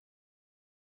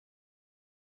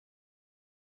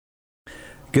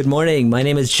Good morning. My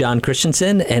name is John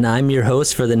Christensen, and I'm your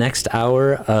host for the next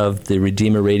hour of the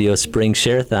Redeemer Radio Spring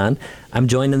Share-a-thon. I'm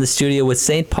joined in the studio with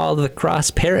St. Paul of the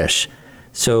Cross Parish.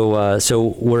 So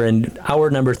we're in hour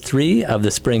number 3 of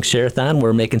the Spring Share-a-thon.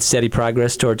 We're making steady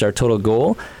progress towards our total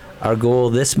goal. Our goal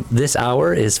this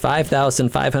hour is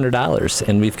 $5,500,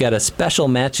 and we've got a special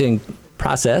matching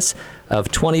process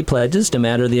of 20 pledges. No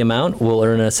matter the amount, will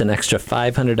earn us an extra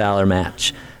 $500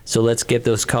 match. So let's get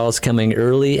those calls coming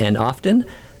early and often.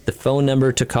 The phone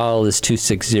number to call is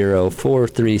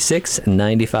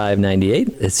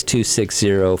 260-436-9598. It's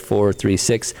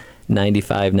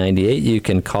 260-436-9598. You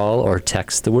can call or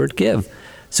text the word GIVE.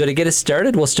 So to get us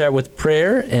started, we'll start with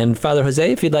prayer. And Father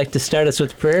Jose, if you'd like to start us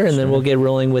with prayer, and then we'll get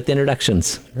rolling with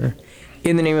introductions. Sure.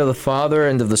 In the name of the Father,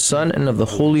 and of the Son, and of the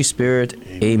Holy Spirit,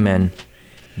 amen.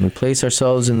 And we place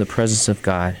ourselves in the presence of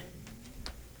God.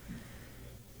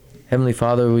 Heavenly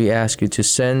Father, we ask you to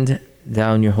send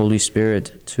down your Holy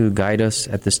Spirit to guide us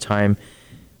at this time,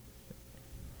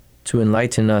 to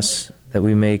enlighten us that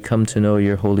we may come to know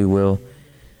your holy will.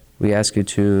 We ask you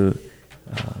to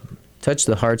touch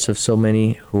the hearts of so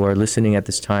many who are listening at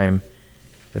this time,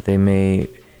 that they may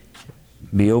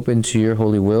be open to your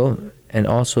holy will and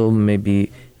also may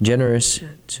be generous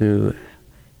to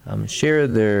share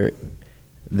their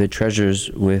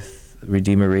treasures with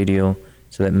Redeemer Radio,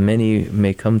 so that many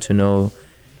may come to know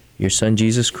your Son,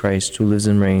 Jesus Christ, who lives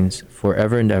and reigns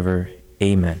forever and ever.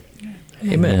 Amen.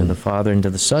 Amen. And of the Father, and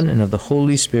of the Son, and of the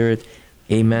Holy Spirit.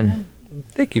 Amen.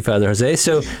 Thank you, Father Jose.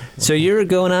 So you're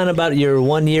going on about your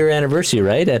 1-year anniversary,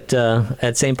 right?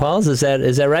 At St. Paul's, is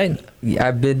that right? Yeah,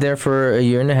 I've been there for a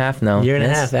year and a half now. Year and a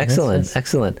half. Excellent. Yes.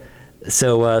 Excellent.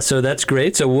 So that's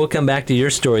great. So we'll come back to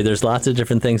your story. There's lots of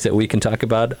different things that we can talk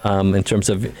about in terms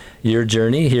of your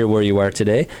journey here, where you are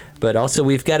today. But also,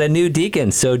 we've got a new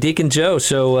deacon. So Deacon Joe.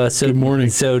 So good morning.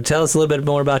 So tell us a little bit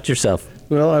more about yourself.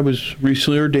 Well, I was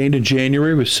recently ordained in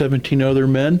January with 17 other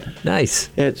men. Nice.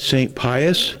 At St.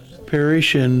 Pius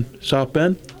Parish in South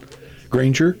Bend,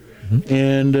 Granger,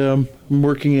 and I'm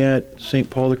working at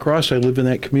St. Paul of the Cross. I live in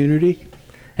that community.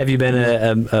 Have you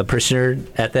been a parishioner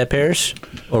at that parish,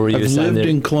 or were you I've assigned lived there?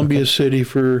 in Columbia City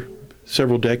for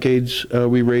several decades.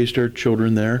 We raised our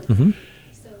children there. Mm-hmm.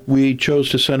 We chose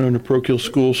to send them to parochial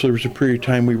school, so there was a period of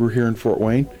time we were here in Fort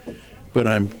Wayne, but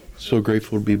I'm so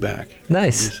grateful to be back.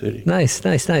 Nice. In the city. Nice.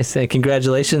 And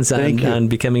congratulations on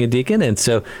becoming a deacon. And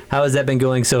so, how has that been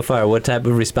going so far? What type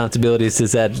of responsibilities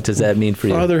does that mean for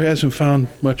you? Father hasn't found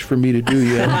much for me to do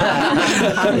yet.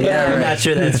 Yeah, I'm not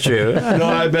sure that's true. No,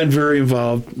 I've been very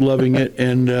involved, loving it,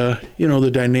 and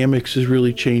the dynamics is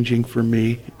really changing for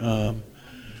me. So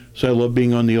I love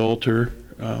being on the altar,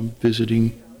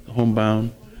 visiting the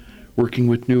homebound, working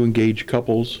with new engaged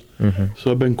couples. Mm-hmm.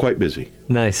 So I've been quite busy.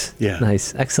 Nice. Yeah.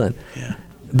 Nice. Excellent. Yeah.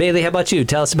 Bailey, how about you?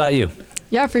 Tell us about you.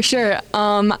 Yeah, for sure.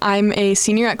 I'm a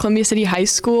senior at Columbia City High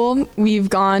School. We've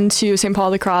gone to St. Paul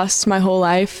of the Cross my whole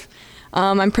life.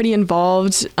 I'm pretty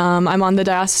involved. I'm on the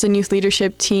diocesan youth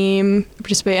leadership team,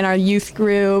 participate in our youth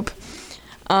group.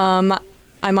 I'm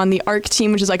on the ARC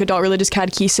team, which is like Adult Religious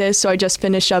Catechesis. So I just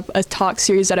finished up a talk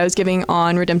series that I was giving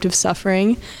on redemptive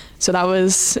suffering. So that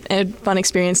was a fun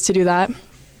experience to do that.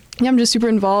 Yeah, I'm just super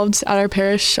involved at our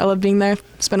parish. I love being there.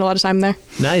 Spend a lot of time there.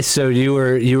 Nice. So you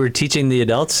were teaching the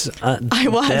adults. I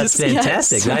was. That's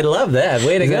fantastic. Yes. I love that.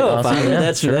 Way to go, awesome? Father. Yeah,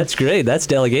 That's great. That's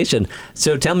delegation.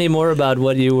 So tell me more about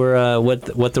what you were,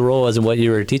 what the role was, and what you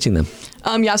were teaching them.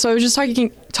 So I was just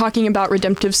talking about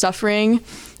redemptive suffering.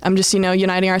 Just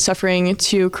uniting our suffering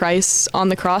to Christ on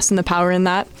the cross and the power in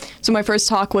that. So my first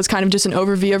talk was kind of just an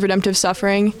overview of redemptive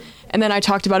suffering, and then I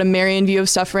talked about a Marian view of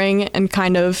suffering, and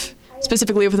kind of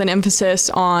specifically with an emphasis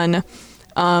on,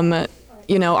 Our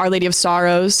Lady of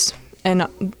Sorrows and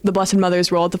the Blessed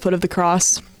Mother's role at the foot of the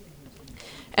cross.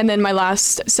 And then my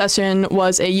last session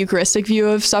was a Eucharistic view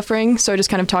of suffering. So I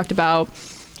just kind of talked about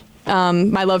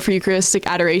my love for Eucharistic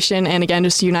adoration, and again,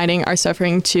 just uniting our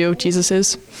suffering to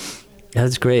Jesus's.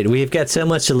 That's great. We've got so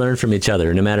much to learn from each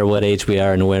other, no matter what age we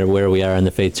are and where we are on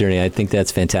the faith journey. I think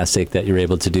that's fantastic that you're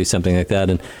able to do something like that.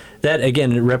 And that,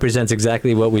 again, represents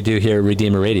exactly what we do here at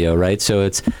Redeemer Radio, right? So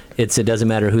it doesn't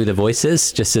matter who the voice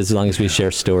is, just as long as we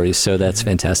share stories. So that's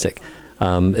fantastic.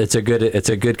 It's a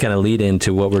good kind of lead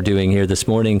into what we're doing here this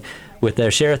morning with our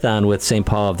Share-a-thon with St.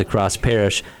 Paul of the Cross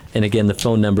Parish. And again, the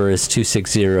phone number is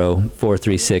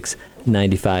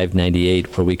 260-436-9598,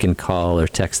 where we can call or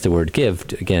text the word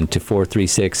GIVE, again, to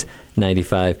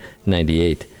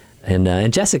 436-9598.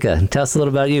 And Jessica, tell us a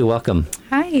little about you. Welcome.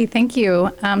 Hi, thank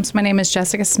you. So my name is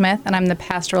Jessica Smith, and I'm the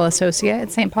pastoral associate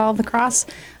at St. Paul of the Cross.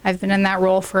 I've been in that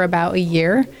role for about a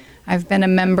year. I've been a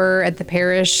member at the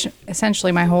parish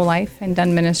essentially my whole life and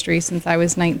done ministry since I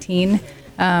was 19.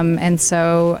 And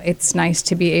so it's nice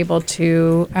to be able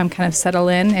to kind of settle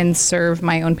in and serve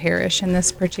my own parish in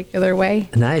this particular way.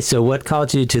 Nice. So what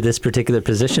called you to this particular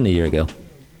position a year ago?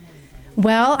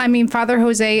 Well, I mean, Father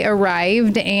Jose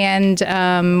arrived,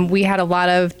 and we had a lot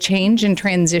of change and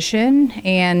transition,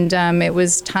 and it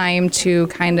was time to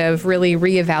kind of really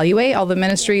reevaluate all the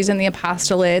ministries and the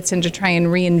apostolates and to try and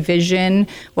re-envision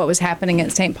what was happening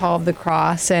at St. Paul of the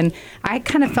Cross. And I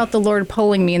kind of felt the Lord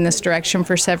pulling me in this direction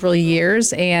for several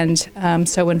years, and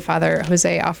so when Father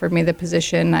Jose offered me the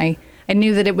position, I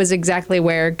knew that it was exactly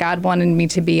where God wanted me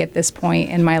to be at this point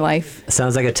in my life.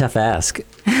 Sounds like a tough ask.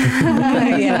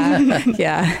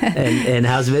 Yeah. And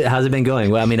how's it been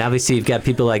going? Well, I mean, obviously you've got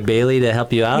people like Bailey to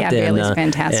help you out. Yeah, Bailey's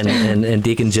fantastic. And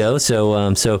Deacon Joe.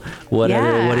 So what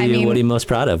are you most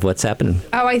proud of? What's happening?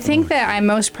 Oh, I think that I'm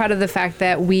most proud of the fact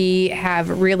that we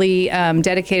have really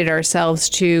dedicated ourselves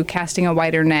to casting a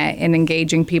wider net and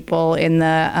engaging people in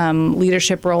the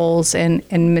leadership roles and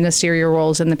ministerial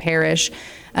roles in the parish.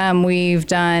 We've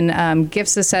done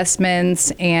gifts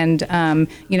assessments and,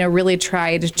 really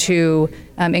tried to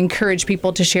encourage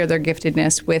people to share their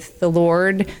giftedness with the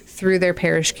Lord through their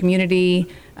parish community.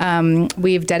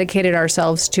 We've dedicated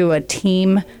ourselves to a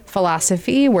team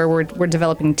philosophy where we're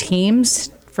developing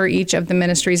teams for each of the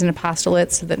ministries and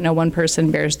apostolates so that no one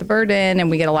person bears the burden, and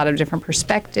we get a lot of different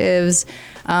perspectives.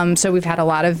 So we've had a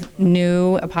lot of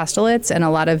new apostolates and a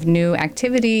lot of new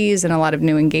activities and a lot of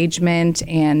new engagement.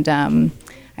 And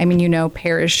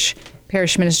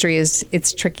parish ministry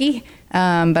it's tricky,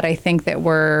 but I think that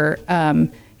we're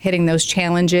hitting those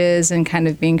challenges and kind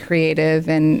of being creative,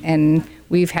 and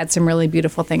we've had some really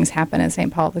beautiful things happen at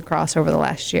St. Paul of the Cross over the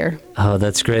last year. Oh,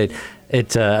 that's great.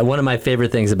 It one of my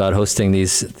favorite things about hosting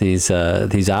these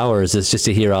hours is just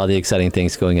to hear all the exciting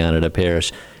things going on at a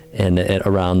parish and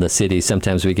around the city.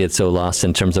 Sometimes we get so lost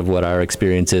in terms of what our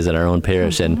experience is in our own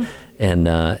parish, and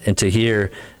to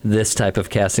hear this type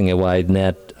of casting a wide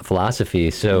net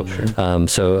philosophy. So,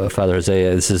 so Father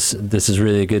Jose, this is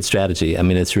really a good strategy. I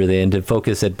mean, it's really, and to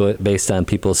focus it based on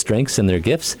people's strengths and their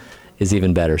gifts is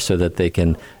even better, so that they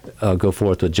can go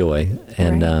forth with joy.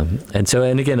 And right.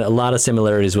 And again, a lot of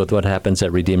similarities with what happens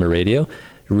at Redeemer Radio,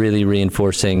 really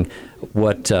reinforcing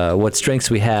what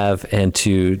strengths we have and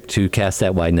to cast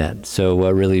that wide net. So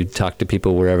really talk to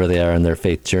people wherever they are in their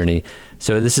faith journey.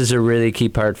 So this is a really key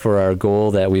part for our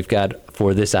goal that we've got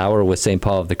for this hour with St.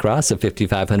 Paul of the Cross of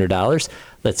 $5,500.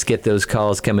 Let's get those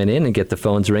calls coming in and get the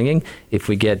phones ringing. If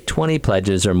we get 20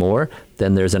 pledges or more,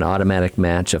 then there's an automatic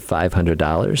match of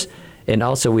 $500. And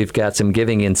also we've got some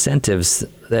giving incentives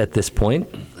at this point.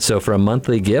 So for a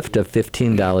monthly gift of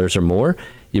 $15 or more,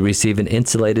 you receive an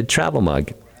insulated travel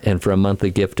mug. And for a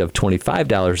monthly gift of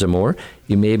 $25 or more,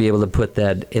 you may be able to put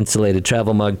that insulated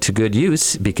travel mug to good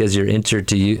use because you're entered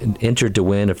to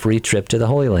win a free trip to the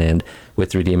Holy Land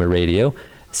with Redeemer Radio.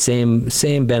 Same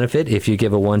benefit if you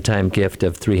give a one-time gift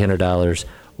of $300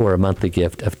 or a monthly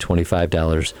gift of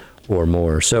 $25 or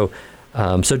more. So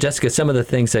Jessica, some of the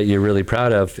things that you're really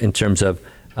proud of in terms of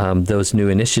those new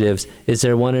initiatives, is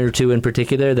there one or two in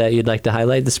particular that you'd like to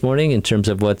highlight this morning in terms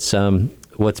of what's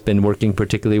been working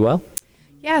particularly well?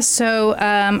 Yeah, so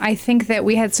I think that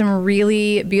we had some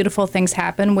really beautiful things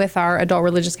happen with our adult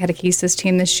religious catechesis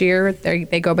team this year.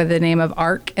 They go by the name of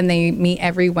ARC, and they meet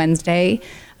every Wednesday.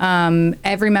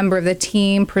 Every member of the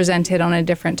team presented on a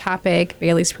different topic.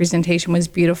 Bailey's presentation was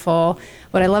beautiful.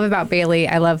 What I love about Bailey,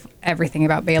 I love everything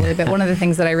about Bailey, but one of the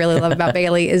things that I really love about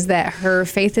Bailey is that her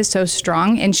faith is so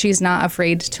strong and she's not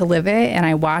afraid to live it. And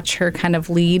I watch her kind of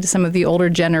lead some of the older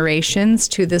generations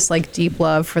to this like deep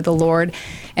love for the Lord,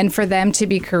 and for them to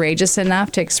be courageous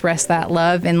enough to express that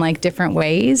love in like different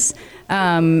ways.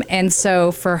 And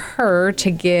so for her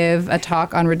to give a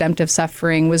talk on redemptive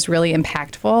suffering was really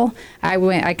impactful.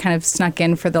 I kind of snuck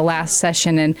in for the last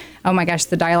session, and oh my gosh,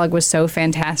 the dialogue was so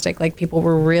fantastic. Like people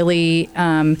were really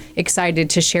excited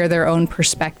to share their own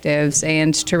perspectives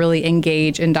and to really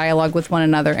engage in dialogue with one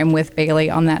another and with Bailey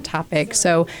on that topic.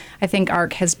 So I think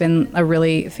ARC has been a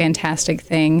really fantastic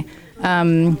thing.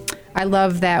 I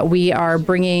love that we are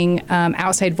bringing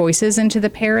outside voices into the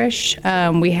parish.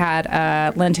 We had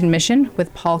a Lenten mission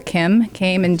with Paul Kim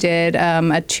came and did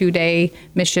a 2-day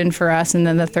mission for us, and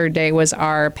then the third day was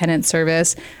our penance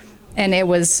service. And it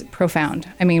was profound.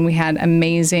 I mean, we had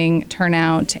amazing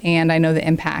turnout, and I know the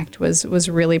impact was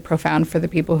really profound for the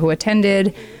people who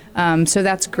attended. So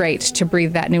that's great to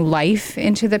breathe that new life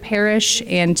into the parish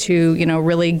and to,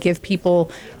 really give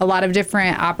people a lot of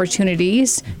different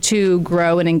opportunities to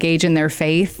grow and engage in their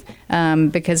faith,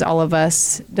 because all of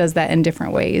us does that in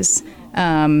different ways.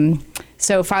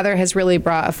 So Father has really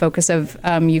brought a focus of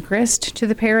Eucharist to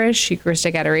the parish,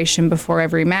 Eucharistic adoration before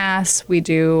every Mass. We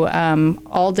do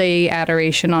all-day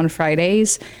adoration on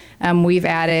Fridays. We've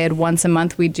added once a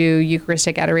month, we do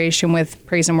Eucharistic adoration with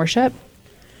praise and worship.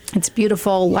 It's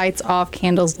beautiful, lights off,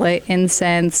 candles lit,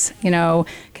 incense,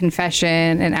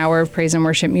 confession, an hour of praise and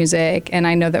worship music. And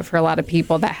I know that for a lot of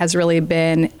people, that has really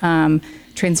been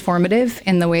transformative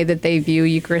in the way that they view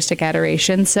Eucharistic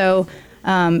adoration. So,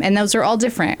 and those are all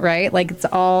different, right? Like, it's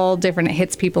all different. It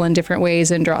hits people in different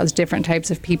ways and draws different types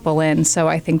of people in. So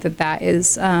I think that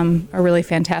is a really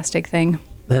fantastic thing.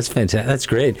 That's fantastic. That's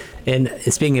great. And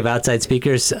speaking of outside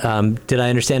speakers, did I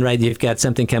understand right? You've got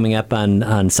something coming up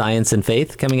on science and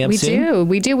faith coming up soon?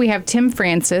 We do. We have Tim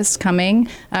Francis coming,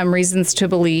 Reasons to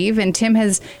Believe. And Tim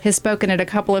has spoken at a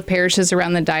couple of parishes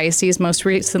around the diocese. Most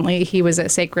recently, he was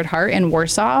at Sacred Heart in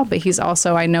Warsaw, but he's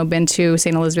also, I know, been to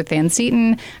St. Elizabeth Ann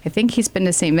Seton. I think he's been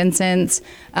to St. Vincent's.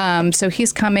 So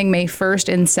he's coming May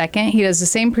 1st and 2nd. He does the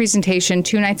same presentation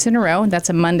 2 nights in a row. That's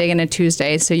a Monday and a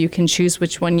Tuesday, so you can choose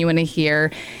which one you want to hear.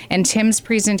 And Tim's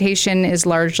presentation is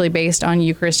largely based on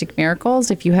Eucharistic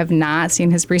miracles. If you have not seen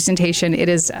his presentation, it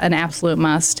is an absolute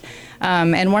must.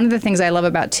 And one of the things I love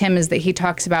about Tim is that he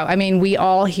talks about, we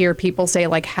all hear people say,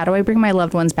 like, how do I bring my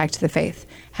loved ones back to the faith?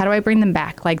 How do I bring them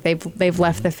back? Like, they've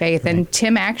left the faith. And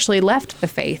Tim actually left the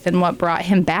faith. And what brought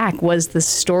him back was the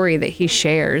story that he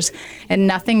shares. And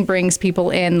nothing brings people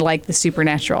in like the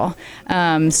supernatural.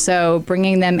 So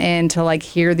bringing them in to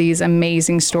hear these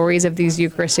amazing stories of these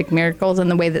Eucharistic miracles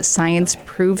and the way that science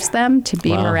proves them to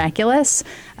be miraculous.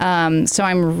 So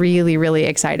I'm really, really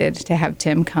excited to have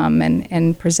Tim come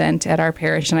and present at our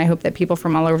parish. And I hope that people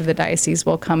from all over the diocese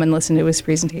will come and listen to his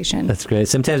presentation. That's great.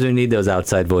 Sometimes we need those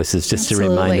outside voices just to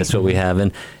remind us what we have.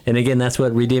 And again, that's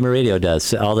what Redeemer Radio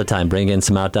does all the time. Bring in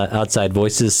some outside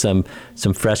voices, some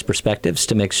fresh perspectives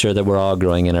to make sure that we're all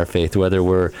growing in our faith, whether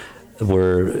we're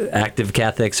active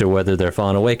Catholics or whether they're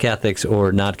fallen away Catholics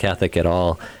or not Catholic at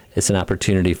all. It's an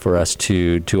opportunity for us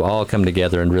to all come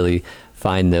together and really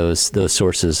find those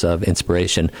sources of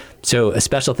inspiration. So a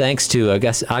special thanks to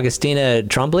Augustina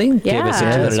Trombley, gave us a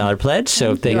 $200 pledge.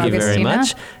 So thank you very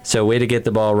much. So way to get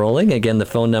the ball rolling. Again, the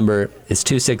phone number is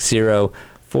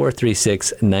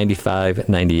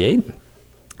 260-436-9598.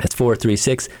 That's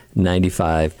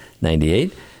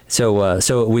 436-9598.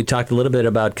 So we talked a little bit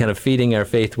about kind of feeding our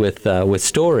faith with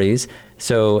stories.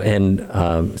 So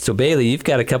Bailey, you've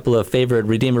got a couple of favorite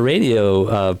Redeemer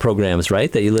Radio programs,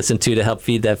 right, that you listen to help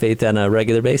feed that faith on a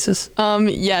regular basis?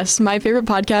 Yes, my favorite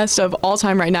podcast of all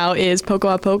time right now is Poco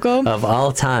a Poco. Of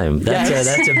all time,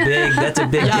 that's a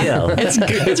big deal.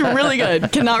 It's really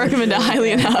good. Cannot recommend it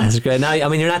highly enough. That's great. Now,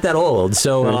 you're not that old,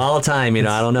 so all time, I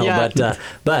don't know,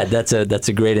 but that's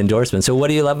a great endorsement. So what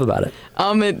do you love about it?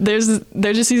 There's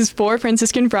just these 4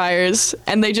 Franciscan friars,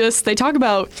 and they talk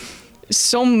about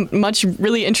so much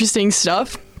really interesting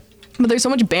stuff, but there's so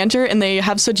much banter and they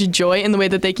have such joy in the way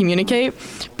that they communicate,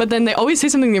 but then they always say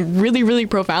something really, really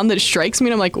profound that strikes me,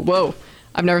 and I'm like, whoa,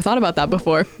 I've never thought about that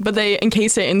before. But they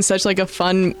encase it in such a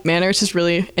fun manner. It's just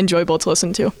really enjoyable to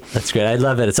listen to. That's great. I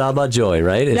love it. It's all about joy,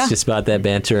 right? It's just about that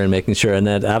banter and making sure, and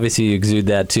that obviously you exude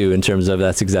that too, in terms of,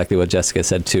 that's exactly what Jessica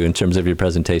said too, in terms of your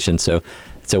presentation. So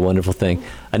it's a wonderful thing.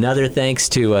 Another thanks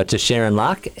to Sharon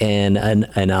Locke and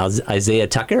Isaiah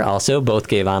Tucker also. Both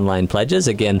gave online pledges.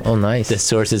 Again, nice. The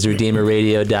source is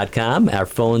redeemerradio.com. Our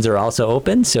phones are also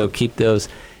open, so keep those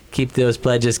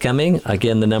pledges coming.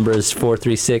 Again, the number is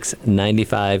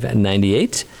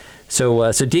 436-9598.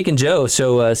 So Deacon Joe,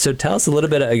 so tell us a little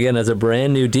bit, again, as a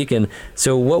brand new deacon.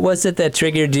 So what was it that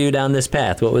triggered you down this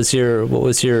path? What was your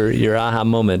aha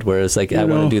moment where it's like, I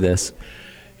want to do this?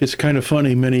 It's kind of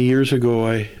funny. Many years ago,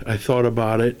 I thought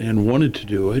about it and wanted to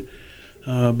do it,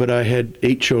 but I had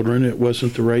 8 children. It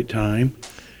wasn't the right time.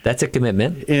 That's a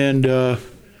commitment. And about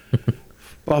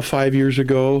 5 years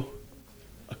ago,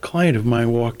 a client of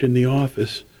mine walked in the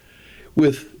office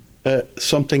with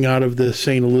something out of the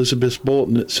St. Elizabeth's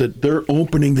Bulletin that said, they're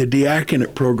opening the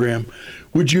diaconate program.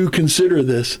 Would you consider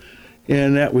this?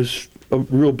 And that was a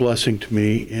real blessing to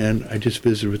me, and I just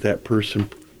visited with that person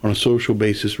on a social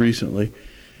basis recently.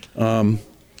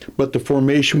 But the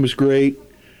formation was great.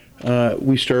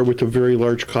 We started with a very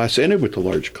large class, ended with a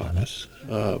large class.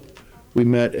 We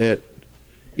met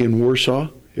in Warsaw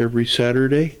every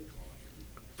Saturday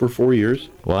for 4 years.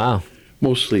 Wow.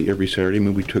 Mostly every Saturday.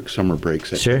 We took summer breaks,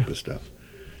 that type of stuff.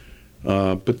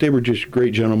 But they were just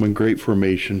great gentlemen, great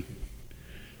formation.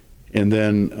 And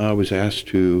then I was asked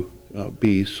to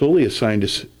be solely assigned to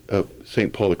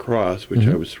St. Paul the Cross, which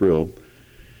I was thrilled.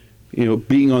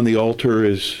 Being on the altar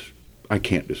is, I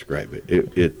can't describe it.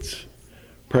 It's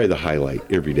probably the highlight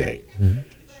every day.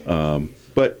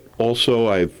 But Also,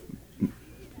 I've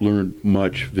learned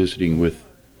much visiting with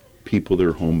people that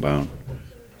are homebound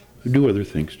who do other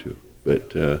things too.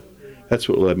 But that's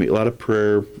what led me. A lot of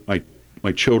prayer.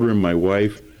 My children, my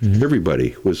wife,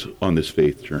 everybody was on this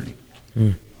faith journey.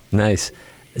 Nice.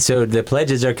 So the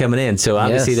pledges are coming in. So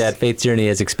obviously that faith journey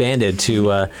has expanded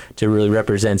to really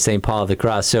represent St. Paul of the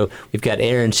Cross. So we've got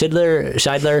Aaron Scheidler.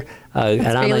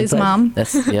 That's Bailey's mom.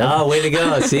 Oh, way to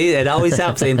go. See, it always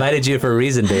helps. They invited you for a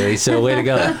reason, Bailey. So way to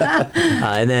go.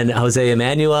 And then Jose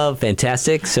Emmanuel,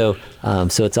 fantastic. So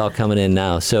it's all coming in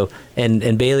now. So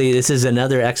and Bailey, this is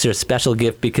another extra special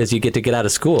gift because you get to get out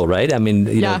of school, right? I mean,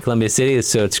 you know, Columbia City,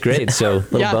 so it's great. So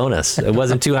little bonus. It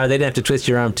wasn't too hard. They didn't have to twist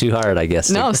your arm too hard, I guess.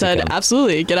 No, said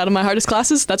absolutely. Get out of my hardest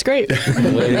classes. That's great. Way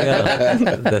to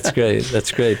go. That's great.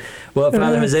 That's great. Well,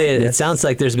 Father Jose, it sounds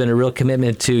like there's been a real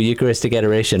commitment to Eucharistic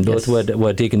adoration, both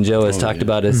what Deacon Joe has talked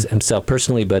about as himself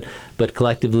personally, but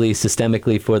collectively,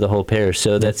 systemically for the whole parish.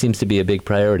 So that seems to be a big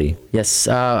priority. Yes.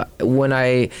 When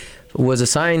I was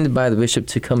assigned by the bishop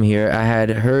to come here, I had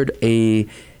heard a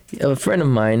friend of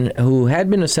mine who had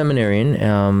been a seminarian,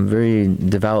 very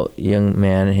devout young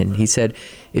man, and he said,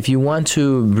 if you want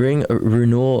to bring a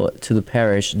renewal to the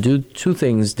parish, do two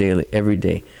things daily, every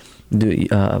day.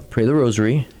 Pray the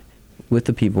rosary with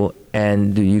the people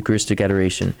and do Eucharistic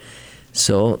adoration.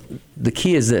 So the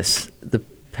key is this: the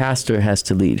pastor has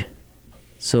to lead.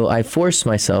 So I force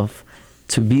myself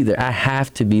to be there. I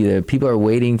have to be there. People are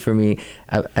waiting for me.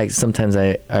 Sometimes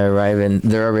I arrive and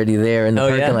they're already there in the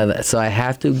parking lot. So I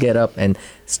have to get up and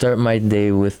start my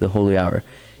day with the Holy Hour.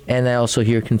 And I also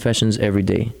hear confessions every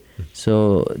day.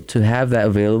 So to have that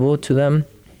available to them,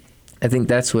 I think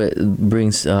that's what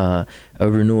brings a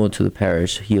renewal to the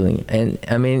parish, healing. And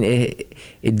I mean,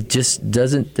 it just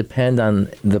doesn't depend on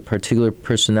the particular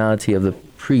personality of the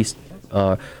priest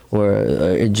or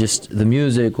just the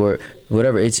music or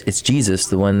whatever. It's Jesus,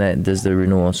 the one that does the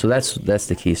renewal. So that's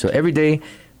the key. So every day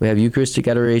we have Eucharistic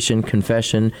adoration,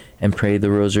 confession, and pray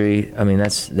the rosary. I mean,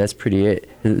 that's pretty it.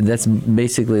 That's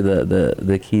basically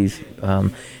the key.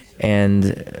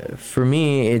 And for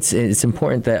me, it's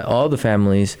important that all the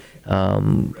families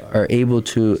are able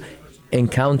to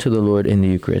encounter the Lord in the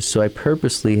Eucharist. So I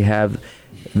purposely have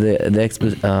the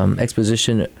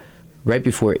exposition right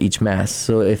before each Mass.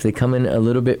 So if they come in a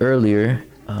little bit earlier,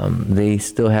 they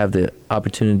still have the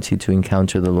opportunity to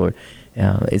encounter the Lord.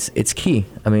 It's key.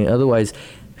 I mean, otherwise,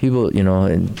 people,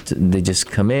 they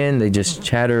just come in, they just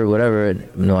chatter, whatever.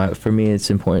 No, for me, it's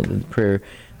important, prayer.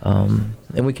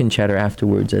 And we can chatter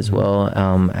afterwards as well,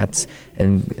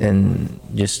 and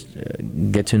just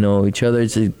get to know each other.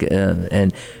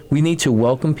 And we need to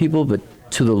welcome people, but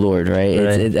to the Lord,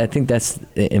 right? I think that's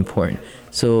important.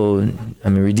 So, I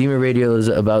mean, Redeemer Radio is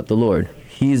about the Lord.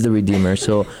 He's the Redeemer.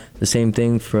 So the same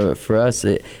thing for us.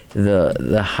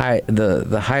 The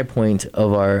high point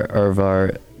of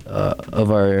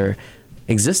our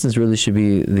existence really should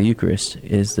be the Eucharist.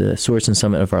 Is the source and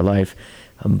summit of our life.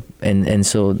 And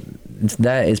so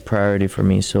that is priority for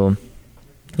me. So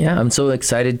yeah, I'm so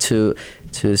excited to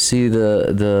see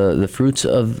the fruits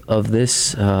of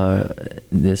these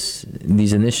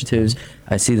initiatives.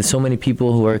 I see that so many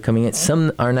people who are coming in.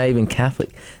 Some are not even Catholic.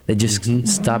 They just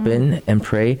stop in and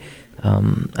pray.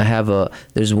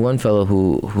 There's one fellow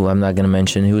who I'm not going to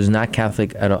mention, who was not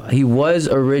Catholic at all. He was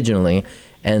originally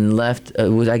and left.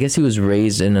 I guess he was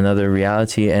raised in another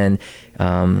reality and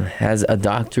has a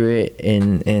doctorate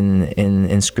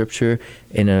in Scripture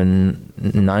in a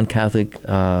non-Catholic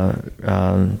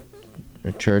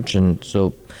church,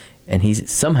 and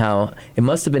he's somehow, it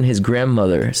must have been his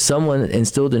grandmother. Someone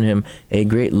instilled in him a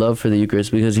great love for the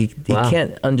Eucharist because he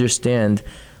can't understand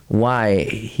why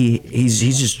he's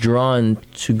just drawn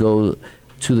to go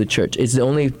to the church. It's the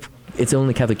only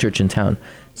Catholic church in town.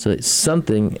 So it's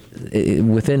something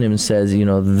within him says,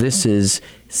 this is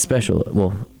special.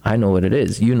 Well, I know what it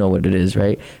is. You know what it is,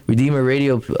 right? Redeemer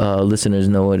Radio listeners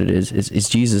know what it is. It's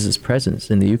Jesus'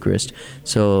 presence in the Eucharist.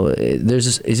 So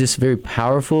it's just very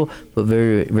powerful, but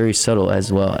very, very subtle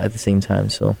as well at the same time.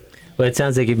 So, well, it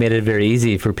sounds like you've made it very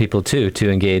easy for people too to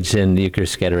engage in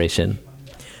Eucharistic adoration.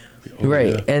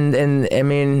 Right, yeah. and I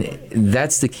mean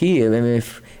that's the key. I mean,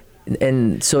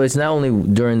 and so it's not only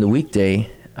during the weekday.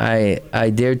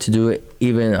 I dare to do it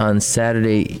even on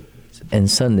Saturday and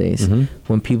Sundays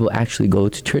when people actually go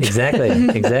to church. Exactly.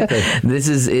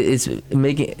 It's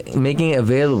making it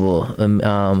available,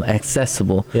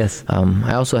 accessible. Yes.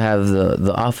 I also have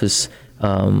the office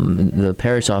the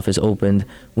parish office opened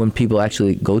when people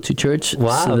actually go to church.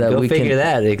 Wow, so that go we figure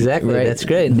that. Exactly. Right, That's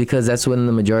great. Because that's when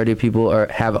the majority of people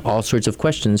have all sorts of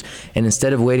questions. And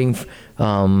instead of waiting,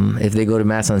 if they go to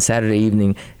Mass on Saturday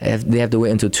evening, if they have to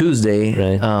wait until Tuesday,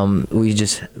 Right.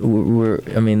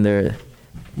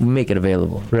 we make it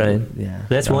available. Right. Yeah.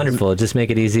 That's wonderful. Just make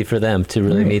it easy for them to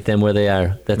really meet them where they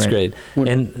are. That's Right.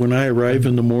 great. When I arrive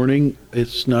in the morning,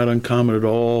 it's not uncommon at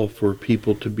all for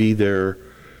people to be there.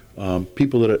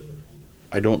 People that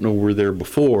I don't know were there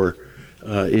before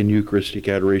in Eucharistic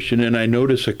adoration. And I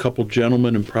notice a couple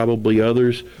gentlemen and probably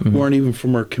others who aren't even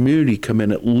from our community come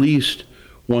in at least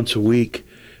once a week.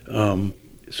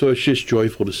 So it's just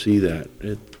joyful to see that.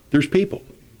 There's people.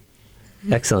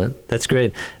 Excellent. That's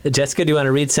great. Jessica, do you want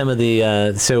to read some of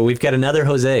the, so we've got another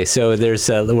Jose. So there's,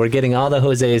 we're getting all the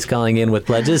Jose's calling in with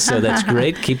pledges. So that's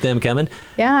great. Keep them coming.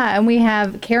 Yeah, and we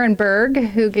have Karen Berg,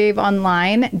 who gave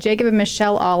online. Jacob and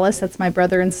Michelle Allis, that's my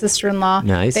brother and sister-in-law.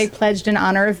 Nice. They pledged in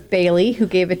honor of Bailey, who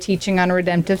gave a teaching on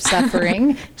redemptive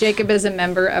suffering. Jacob is a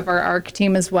member of our ARC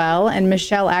team as well, and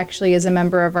Michelle actually is a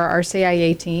member of our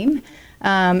RCIA team.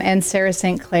 And Sarah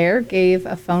St. Clair gave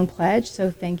a phone pledge,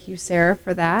 so thank you, Sarah,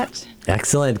 for that.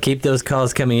 Excellent. Keep those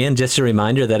calls coming in. Just a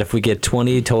reminder that if we get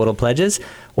 20 total pledges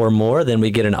or more, then we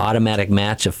get an automatic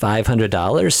match of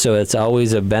 $500. So it's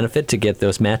always a benefit to get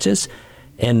those matches.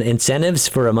 And incentives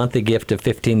for a monthly gift of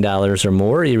 $15 or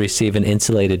more, you receive an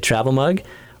insulated travel mug.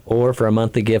 Or for a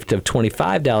monthly gift of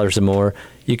 $25 or more,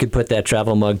 you could put that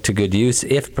travel mug to good use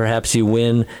if perhaps you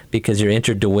win because you're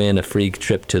entered to win a free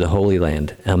trip to the Holy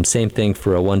Land. Same thing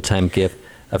for a one-time gift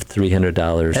of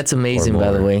 $300. That's amazing,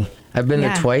 by the way. I've been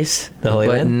there twice, The Holy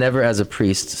but Land? never as a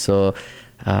priest. So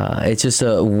it's just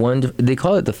they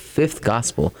call it the fifth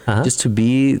gospel, just to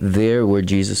be there where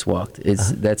Jesus walked.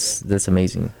 That's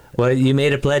amazing. Well, you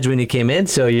made a pledge when you came in,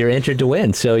 so you're entered to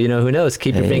win. So, who knows?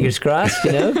 Keep your fingers crossed,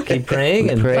 keep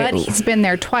praying. But he's been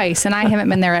there twice, and I haven't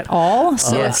been there at all.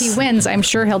 So Yes. if he wins, I'm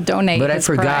sure he'll donate But I his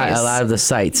forgot prize. a lot of the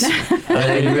sites.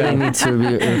 I really need to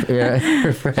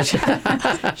refresh.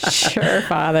 Sure,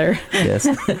 Father. Yes.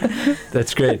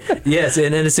 That's great. Yes,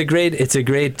 and it's a great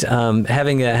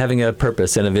having a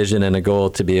purpose and a vision and a goal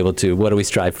to be able to, what do we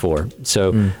strive for?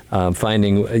 So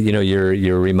finding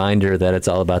your reminder that it's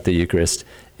all about the Eucharist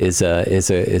is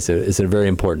a very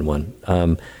important one.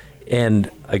 And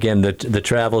again, the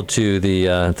travel to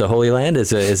the Holy Land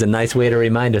is a nice way to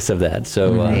remind us of that.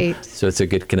 So Right. so it's a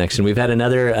good connection. We've had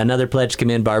another pledge come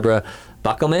in, Barbara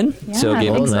Buckelman. So Yeah,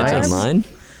 gave a thanks, pledge Barb. online.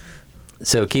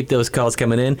 So keep those calls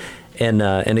coming in. And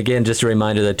again, just a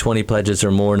reminder that 20 pledges or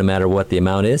more, no matter what the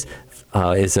amount is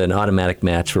an automatic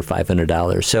match for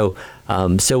 $500. So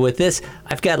with this,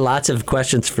 I've got lots of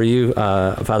questions for you,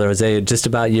 Father Jose, just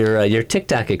about your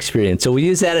TikTok experience. So we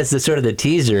use that as the sort of the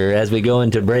teaser as we go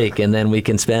into break, and then we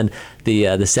can spend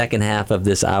the second half of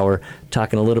this hour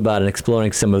talking a little about and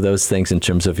exploring some of those things in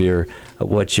terms of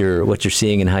what you're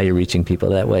seeing and how you're reaching people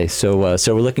that way. So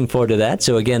we're looking forward to that.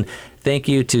 So again, thank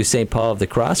you to St. Paul of the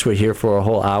Cross. We're here for a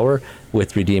whole hour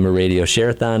with Redeemer Radio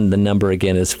Share-a-thon. The number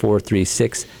again is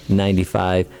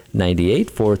 436-9598,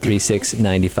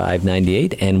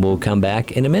 436-9598, and we'll come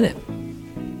back in a minute.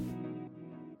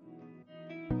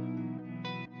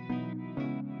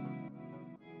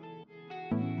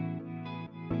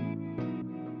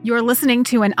 You're listening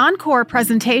to an encore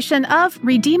presentation of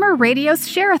Redeemer Radio's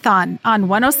Share-a-thon on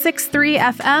 106.3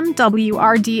 FM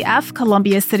WRDF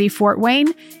Columbia City, Fort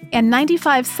Wayne, and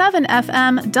 95.7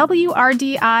 FM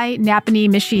WRDI Napanee,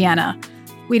 Michiana.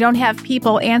 We don't have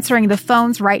people answering the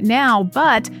phones right now,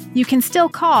 but you can still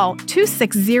call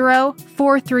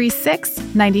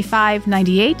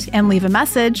 260-436-9598 and leave a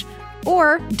message,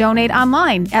 or donate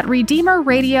online at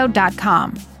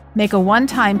redeemerradio.com. Make a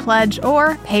one-time pledge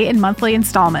or pay in monthly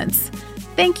installments.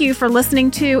 Thank you for listening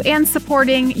to and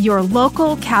supporting your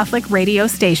local Catholic radio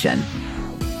station.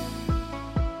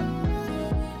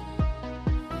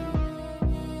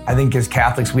 I think as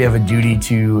Catholics, we have a duty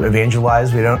to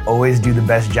evangelize. We don't always do the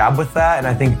best job with that. And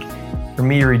I think for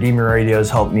me, Redeemer Radio has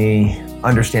helped me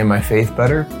understand my faith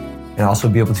better and also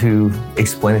be able to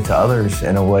explain it to others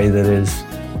in a way that is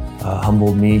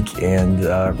humble, meek, and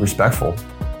respectful.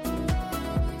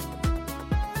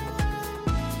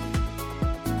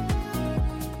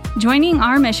 Joining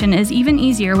our mission is even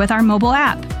easier with our mobile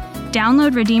app.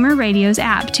 Download Redeemer Radio's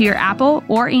app to your Apple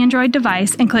or Android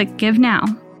device and click Give Now.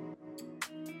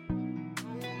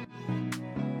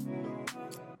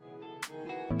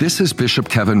 This is Bishop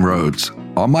Kevin Rhodes.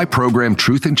 On my program,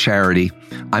 Truth and Charity,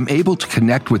 I'm able to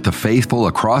connect with the faithful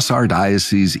across our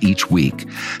diocese each week,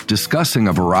 discussing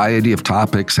a variety of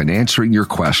topics and answering your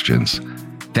questions.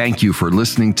 Thank you for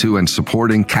listening to and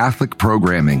supporting Catholic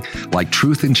programming like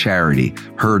Truth and Charity,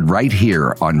 heard right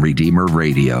here on Redeemer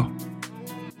Radio.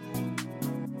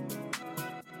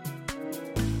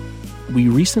 We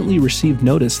recently received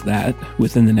notice that,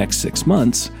 within the next 6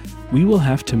 months, we will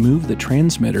have to move the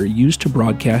transmitter used to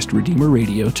broadcast Redeemer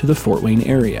Radio to the Fort Wayne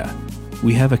area.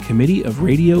 We have a committee of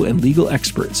radio and legal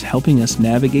experts helping us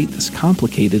navigate this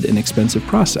complicated and expensive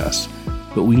process,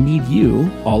 but we need you,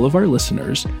 all of our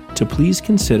listeners, to please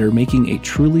consider making a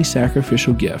truly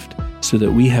sacrificial gift so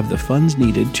that we have the funds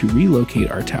needed to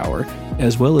relocate our tower,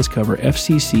 as well as cover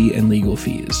FCC and legal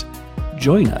fees.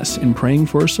 Join us in praying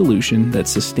for a solution that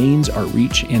sustains our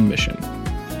reach and mission.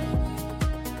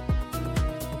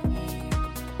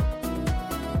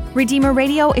 Redeemer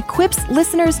Radio equips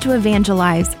listeners to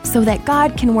evangelize so that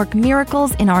God can work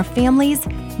miracles in our families,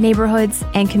 neighborhoods,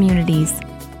 and communities.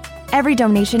 Every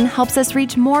donation helps us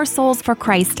reach more souls for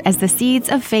Christ as the seeds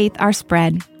of faith are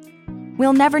spread.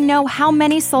 We'll never know how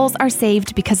many souls are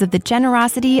saved because of the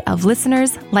generosity of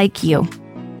listeners like you.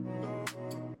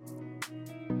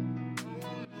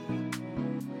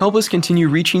 Help us continue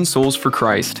reaching souls for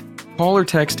Christ. Call or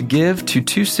text GIVE to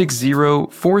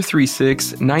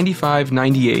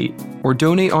 260-436-9598 or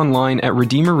donate online at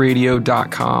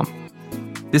redeemerradio.com.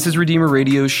 This is Redeemer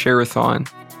Radio's Share-a-thon.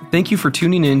 Thank you for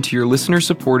tuning in to your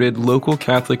listener-supported local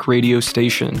Catholic radio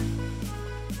station.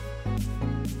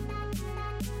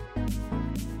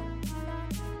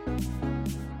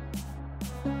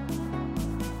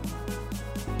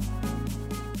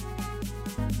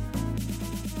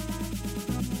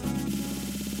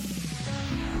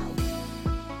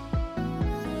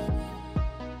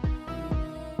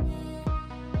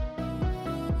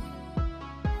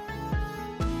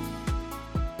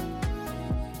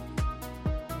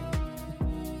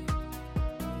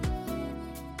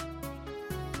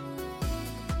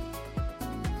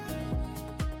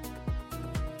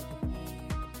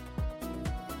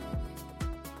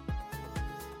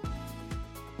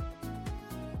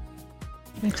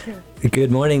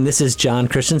 Good morning. This is John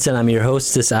Christensen. I'm your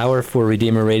host this hour for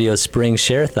Redeemer Radio's Spring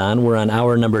Share-a-thon. We're on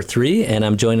hour number 3, and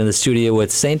I'm joined in the studio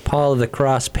with St. Paul of the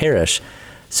Cross Parish.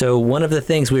 So one of the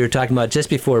things we were talking about just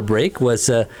before break was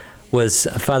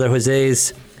Father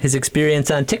Jose's his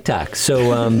experience on TikTok. So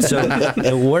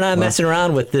we're not messing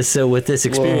around with this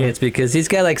experience because he's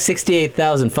got like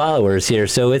 68,000 followers here.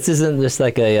 So it isn't just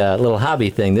like a little hobby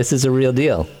thing. This is a real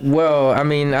deal. Well, I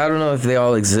mean, I don't know if they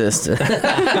all exist. They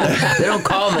don't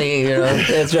call me, you know.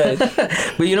 That's right.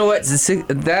 But you know what?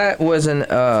 That was an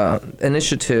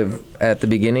initiative at the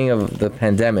beginning of the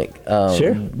pandemic.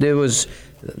 Sure. There was,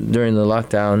 during the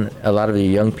lockdown, a lot of the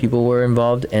young people were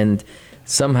involved, and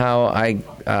somehow I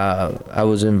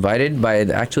was invited by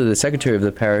actually the secretary of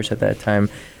the parish at that time,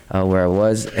 where I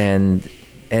was, and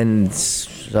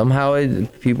somehow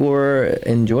people were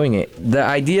enjoying it. The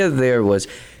idea there was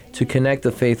to connect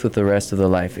the faith with the rest of the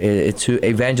life, to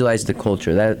evangelize the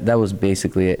culture. That was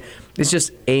basically it. It's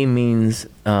just a means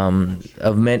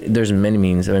of many. There's many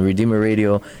means. I mean, Redeemer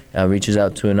Radio reaches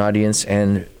out to an audience,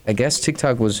 and I guess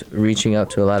TikTok was reaching out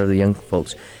to a lot of the young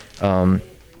folks.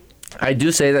 I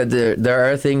do say that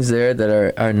there are things there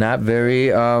that are not very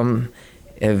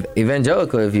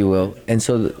evangelical, if you will, and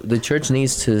so the church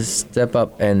needs to step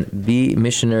up and be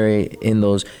missionary in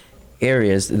those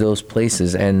areas, those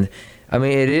places. And I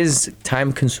mean, it is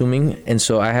time consuming, and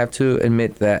so I have to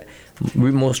admit that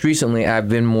most recently I've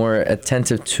been more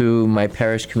attentive to my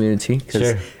parish community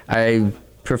because I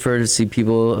prefer to see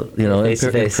people, you know, in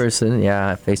person,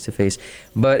 face to face.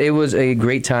 But it was a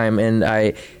great time, and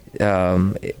I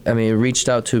it reached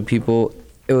out to people.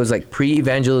 It was like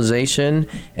pre-evangelization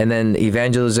and then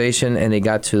evangelization, and it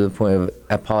got to the point of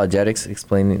apologetics,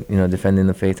 explaining, defending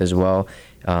the faith as well.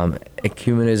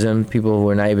 Ecumenism, people who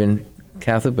were not even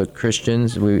Catholic but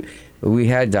Christians. We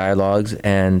had dialogues,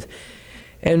 and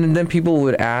then people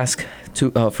would ask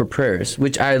for prayers,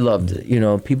 which I loved.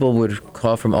 People would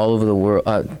call from all over the world.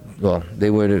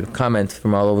 They would comment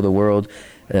from all over the world,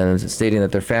 stating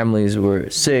that their families were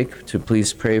sick, to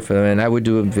please pray for them. And I would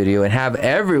do a video and have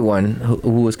everyone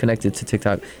who was connected to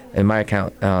TikTok in my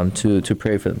account to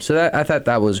pray for them. So I thought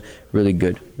that was really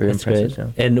good, very impressive.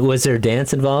 Yeah. And was there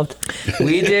dance involved?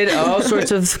 We did all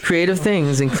sorts of creative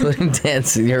things, including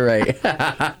dancing. You're right.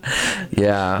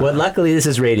 Yeah. Well, luckily this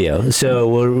is radio,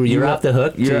 so you're off the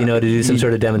hook to do some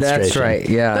sort of demonstration. That's right.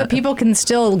 Yeah. But people can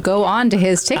still go on to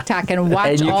his TikTok and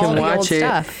watch all the old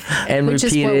stuff, and which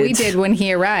is what we did when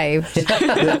he arrived.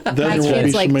 Then there will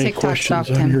be so many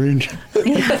questions on your end. I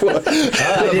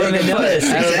didn't even notice.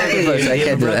 I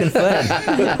can't do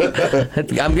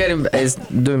that. It's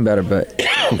doing better, but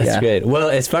that's great. Well,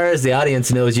 as far as the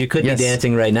audience knows, you could be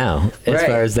dancing right now, as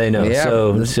far as they know.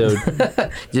 Yeah. So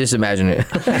just imagine it.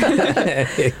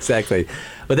 Exactly.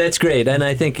 But that's great, and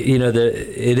I think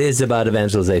it is about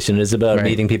evangelization. It is about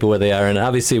meeting people where they are, and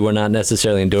obviously we're not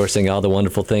necessarily endorsing all the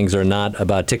wonderful things or not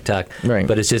about TikTok,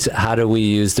 but it's just how do we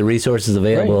use the resources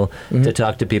available to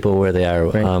talk to people where they are,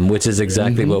 which is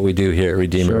exactly what we do here at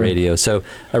Redeemer Radio. So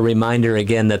a reminder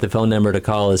again that the phone number to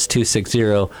call is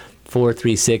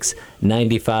 260-436-9598,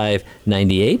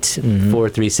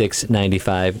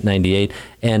 436-9598,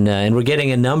 and we're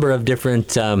getting a number of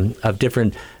different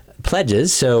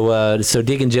pledges. So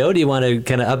Deacon Joe, do you want to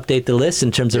kind of update the list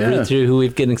in terms of read through who we're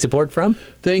getting support from?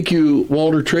 Thank you,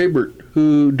 Walter Trabert,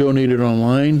 who donated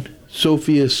online.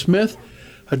 Sophia Smith,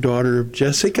 a daughter of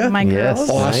Jessica. My girls.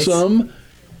 Awesome. Nice.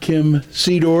 Kim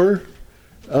Cedor,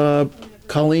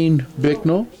 Colleen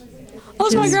Bicknell. Oh,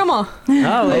 it's my grandma.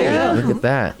 Oh, yeah. Look at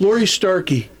that. Lori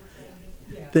Starkey.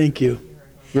 Thank you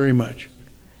very much.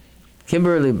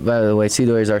 Kimberly, by the way,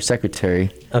 Cedor is our secretary.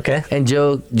 Okay. And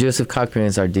Joseph Cochran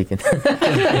is our deacon.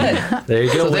 There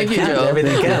you go. So thank you, Joe.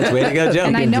 Everything counts. Way to go, Joe.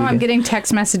 And I know I'm getting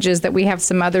text messages that we have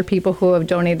some other people who have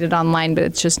donated online, but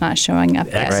it's just not showing up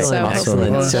yet. Excellent. So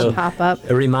hopefully it'll pop up.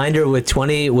 A reminder, with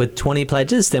 20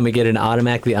 pledges, then we get an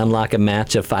automatically unlock a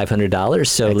match of $500.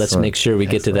 So let's make sure we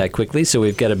get to that quickly. So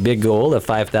we've got a big goal of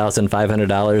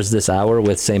 $5,500 this hour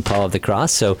with St. Paul of the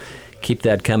Cross. So keep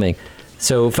that coming.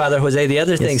 So, Father Jose, the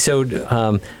other thing,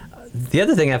 the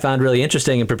other thing I found really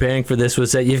interesting in preparing for this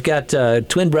was that you've got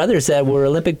twin brothers that were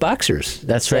Olympic boxers.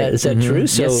 That's right. Is that true?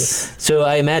 So, yes. So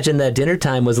I imagine that dinner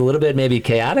time was a little bit maybe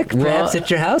chaotic, perhaps,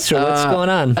 at your house, or what's going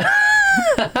on?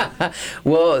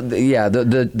 Well, yeah,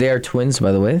 they are twins,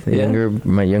 by the way.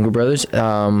 My younger brothers.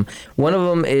 One of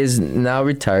them is now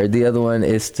retired. The other one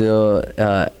is still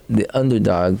the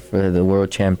underdog for the world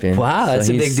champion. Wow, that's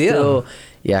a big deal.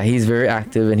 Yeah, he's very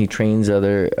active and he trains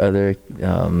other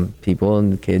people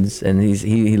and kids, and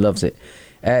he loves it.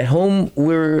 At home,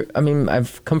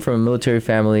 I've come from a military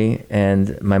family,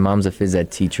 and my mom's a phys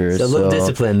ed teacher. So a little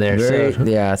discipline there. Sports and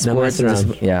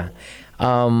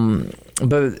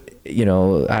but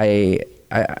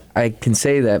I can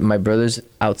say that my brothers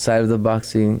outside of the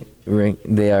boxing ring,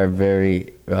 they are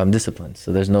very disciplined.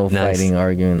 So there's no fighting,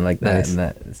 arguing like that, and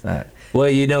that it's not. Well,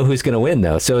 you know who's going to win,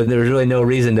 though, so there's really no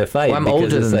reason to fight. Well, I'm older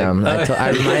than them.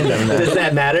 I remind them that. Does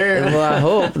that matter? Well, I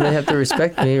hope they have to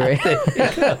respect me, right?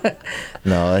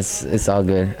 No, it's all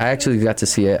good. I actually got to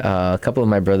see a couple of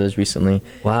my brothers recently.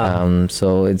 Wow.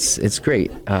 So it's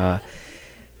great. Yeah.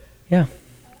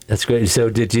 That's great. So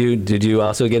did you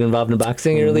also get involved in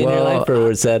boxing early in your life, or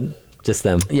was that just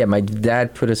them? Yeah, my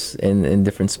dad put us in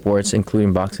different sports,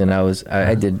 including boxing.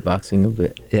 I did boxing a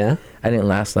bit. Yeah. I didn't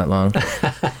last that long.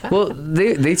 Well,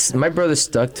 my brothers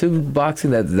stuck to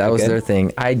boxing. That was their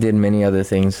thing. I did many other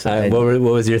things. What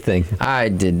was your thing? I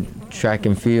did track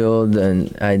and field,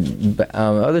 and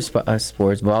other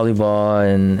sports, volleyball,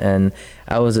 and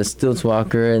I was a stilts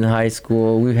walker in high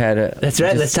school. We had That's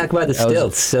right. Let's talk about the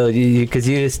stilts. So, because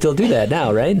you still do that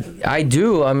now, right? I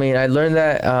do. I mean, I learned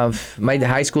that my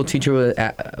high school teacher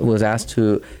was asked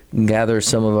to gather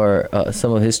some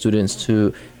of his students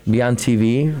to be on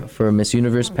TV for a Miss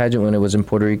Universe pageant when it was in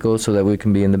Puerto Rico, so that we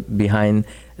can be in the behind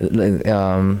the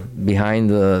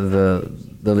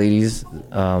ladies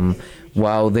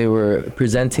while they were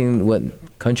presenting what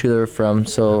country they were from.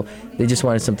 So they just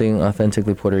wanted something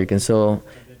authentically Puerto Rican. So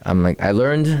I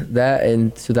learned that in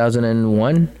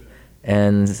 2001.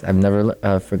 And I've never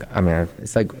forgot. I mean,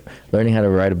 it's like learning how to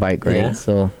ride a bike, right? Yeah.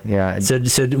 So yeah. So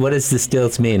what does the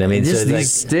stilts mean? I mean, just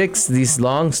these sticks, these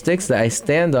long sticks that I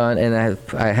stand on, and I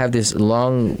have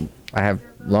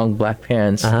long black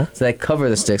pants, so I cover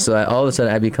the sticks. So all of a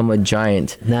sudden I become a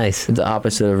giant. Nice. It's the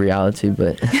opposite of reality,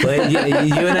 but. Well,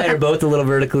 you and I are both a little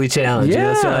vertically challenged.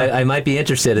 Yeah. So I might be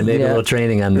interested in maybe a little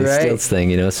training on the stilts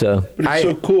thing. So. But it's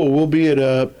so cool. We'll be at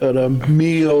a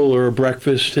meal or a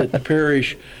breakfast at the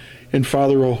parish, and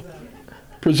Father will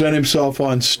present himself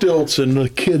on stilts, and the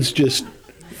kids just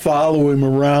follow him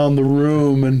around the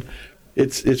room, and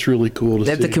it's really cool to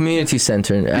see. At the community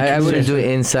center. I wouldn't do it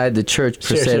inside the church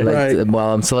per se,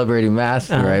 while I'm celebrating Mass,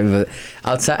 right? But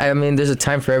outside, I mean, there's a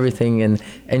time for everything, and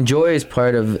joy is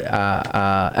part of.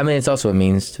 It's also a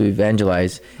means to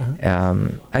evangelize.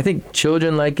 I think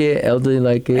children like it, elderly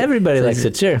like it. Everybody likes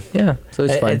it, sure. Yeah, so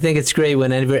it's fun. I think it's great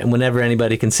whenever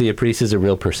anybody can see a priest as a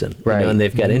real person, right? And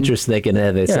they've got interest, they can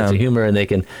have a sense of humor, and they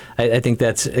can. I think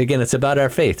that's, again, it's about our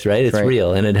faith, right? It's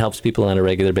real, and it helps people on a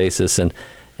regular basis, and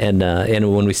And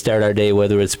when we start our day,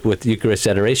 whether it's with Eucharist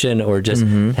adoration or just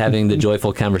having the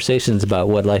joyful conversations about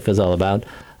what life is all about,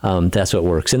 that's what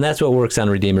works. And that's what works on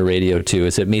Redeemer Radio, too,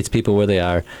 is it meets people where they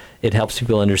are. It helps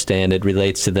people understand. It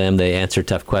relates to them. They answer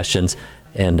tough questions.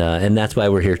 And that's why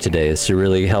we're here today, is to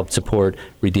really help support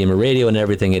Redeemer Radio and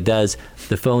everything it does.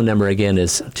 The phone number, again,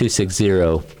 is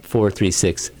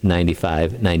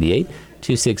 260-436-9598,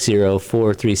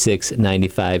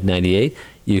 260-436-9598.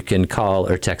 You can call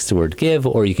or text the word GIVE,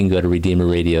 or you can go to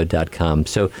redeemerradio.com.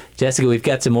 So, Jessica, we've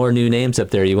got some more new names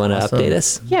up there. You want to update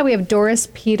us? Yeah, we have Doris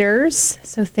Peters.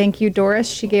 So thank you, Doris.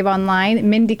 She gave online.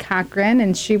 Mindy Cochran,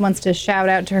 and she wants to shout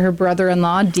out to her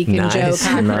brother-in-law, Deacon Joe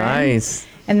Cochran. Nice.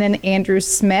 And then Andrew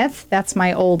Smith, that's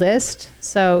my oldest.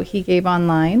 So he gave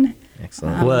online.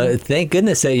 Excellent. Well, thank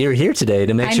goodness that you're here today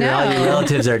to make sure all your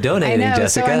relatives are donating, I know.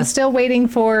 Jessica. So I'm still waiting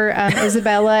for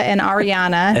Isabella and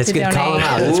Ariana That's to good. donate. Call them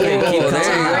out. That's great. Keep calling them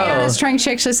out. Ariana's trying.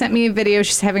 She actually sent me a video.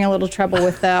 She's having a little trouble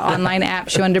with the online app.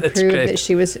 She wanted to prove that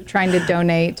she was trying to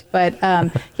donate. But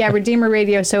yeah, Redeemer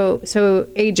Radio. So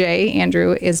AJ,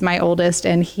 Andrew, is my oldest,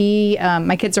 and he,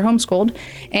 my kids are homeschooled,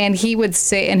 and he would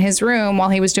sit in his room while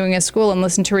he was doing his school and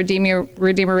listen to Redeemer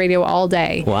Radio all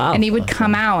day. Wow. And he would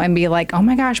come out and be like, "Oh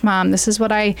my gosh, Mom, this is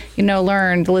what I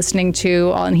learned listening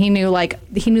to," and he knew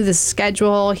the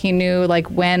schedule, he knew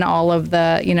when all of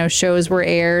the shows were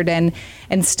aired, and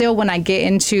still when I get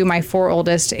into my four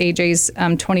oldest, AJ's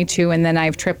 22, and then I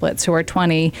have triplets who are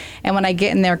 20, and when I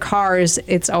get in their cars,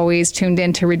 it's always tuned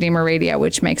into Redeemer Radio,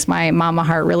 which makes my mama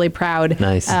heart really proud.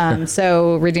 Nice.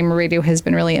 So Redeemer Radio has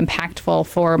been really impactful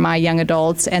for my young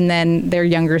adults, and then their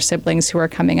younger siblings who are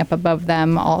coming up above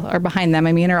them or behind them,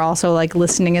 are also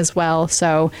listening as well.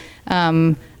 So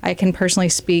I can personally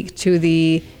speak to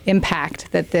the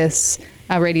impact that this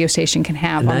radio station can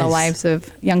have on the lives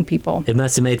of young people. It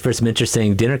must have made for some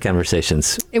interesting dinner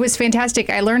conversations. It was fantastic.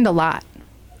 I learned a lot.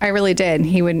 I really did.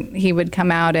 He would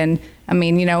come out and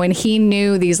and he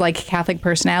knew these Catholic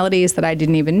personalities that I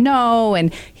didn't even know,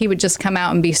 and he would just come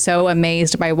out and be so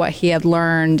amazed by what he had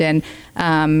learned, and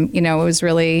it was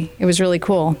really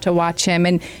cool to watch him.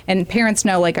 And parents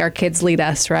know our kids lead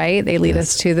us, right? They lead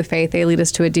us to the faith. They lead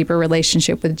us to a deeper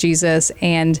relationship with Jesus.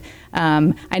 And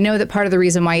I know that part of the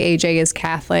reason why AJ is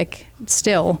Catholic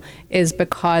still is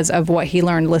because of what he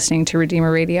learned listening to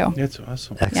Redeemer Radio. That's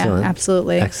awesome. Excellent. Yeah,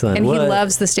 absolutely. Excellent. And he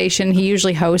loves the station. He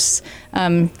usually hosts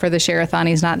for the Sherathon.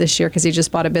 He's not this year because he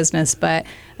just bought a business, but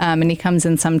and he comes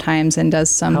in sometimes and does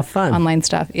some online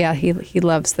stuff. Yeah, he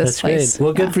loves this place. Great.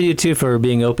 Well, good for you too for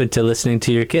being open to listening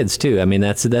to your kids too.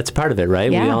 That's part of it,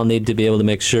 right? Yeah. We all need to be able to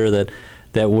make sure that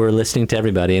we're listening to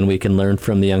everybody, and we can learn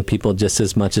from the young people just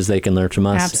as much as they can learn from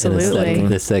us. Absolutely.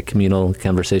 And it's that communal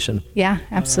conversation. Yeah,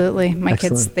 absolutely. My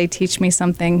kids, they teach me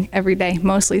something every day,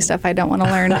 mostly stuff I don't want to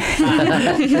learn.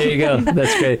 There you go.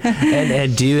 That's great.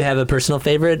 And do you have a personal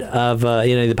favorite of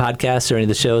the podcasts or any of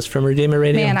the shows from Redeemer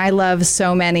Radio? Man, I love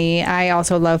so many. I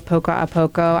also love Poco a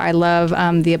Poco. I love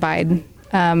the Abide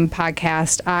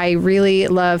podcast. I really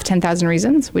love 10,000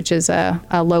 Reasons, which is a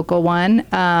local one.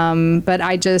 But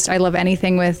I love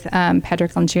anything with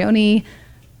Patrick Lencioni.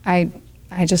 I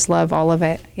just love all of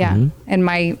it. Yeah. Mm-hmm. And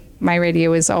my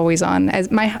radio is always on.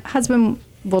 As my husband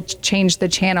will change the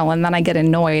channel, and then I get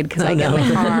annoyed because I get in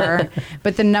the car.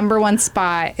 But the number one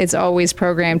spot is always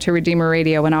programmed to Redeemer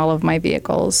Radio in all of my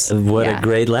vehicles. What a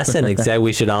great lesson. Exactly.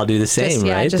 We should all do the same,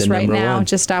 right? Just right now,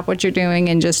 just stop what you're doing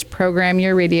and just program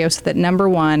your radio so that number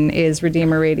one is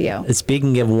Redeemer Radio.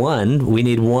 Speaking of one, we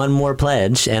need one more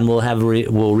pledge, and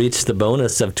we'll reach the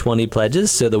bonus of 20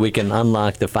 pledges so that we can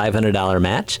unlock the $500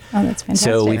 match. Oh, that's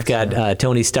fantastic. So we've got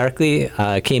Tony Starkley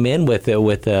came in with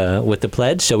the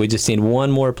pledge, so we just need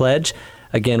one more pledge.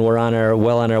 Again, we're on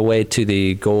our way to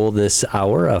the goal this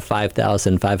hour of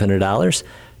 $5,500.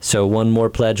 So one more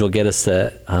pledge will get us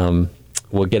the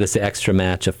extra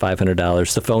match of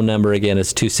 $500. The phone number again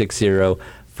is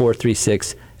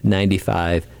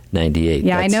 260-436-9598.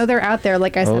 Yeah, I know they're out there.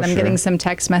 Like I said, I'm getting some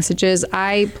text messages.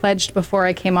 I pledged before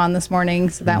I came on this morning,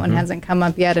 so that one hasn't come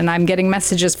up yet. And I'm getting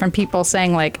messages from people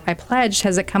saying, I pledged.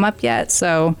 Has it come up yet?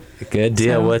 So good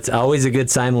deal. Well, it's always a good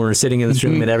sign when we're sitting in this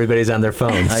room and everybody's on their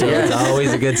phone. So it's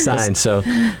always a good sign. So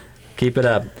keep it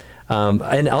up.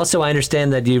 And also, I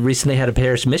understand that you recently had a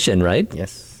parish mission, right?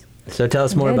 Yes. So tell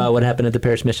us more about what happened at the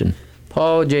parish mission.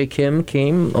 Paul J. Kim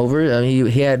came over.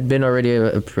 He had been already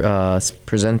a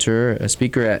presenter, a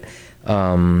speaker at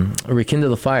Rekindle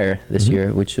the Fire this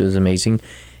year, which was amazing.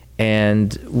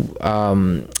 And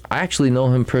I actually know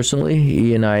him personally.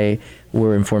 He and I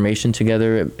were in formation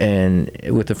together and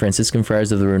with the Franciscan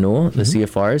Friars of the Renewal, the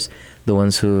CFRs, the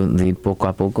ones who lead Poco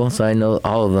a Poco. So I know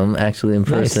all of them actually in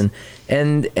person.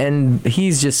 Nice. And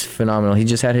he's just phenomenal. He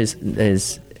just had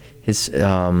his his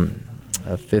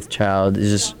fifth child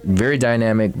is just very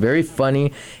dynamic, very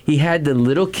funny. He had the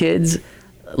little kids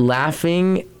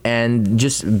laughing and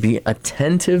just be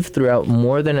attentive throughout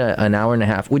more than an hour and a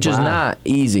half, which is not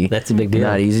easy. That's a big deal.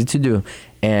 Not easy to do.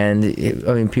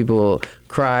 And people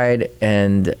cried,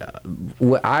 and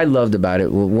what I loved about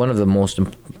it, one of the most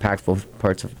impactful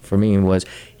parts for me was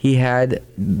he had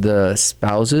the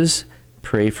spouses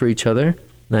pray for each other.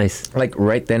 Nice. Like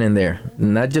right then and there.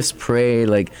 Not just pray,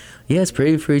 like, yes,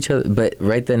 pray for each other, but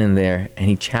right then and there. And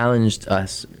he challenged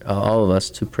us, all of us,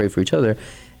 to pray for each other.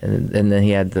 And then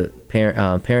he had the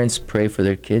parents pray for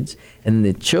their kids. And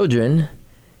the children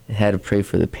had to pray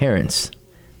for the parents,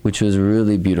 which was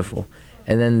really beautiful.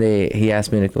 And then he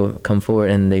asked me to come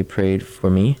forward, and they prayed for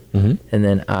me. Mm-hmm. And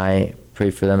then I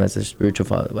prayed for them as a spiritual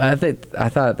father. I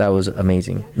thought that was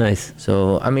amazing. Nice.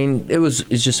 So, I mean,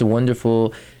 it's just a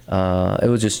wonderful... it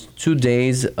was just 2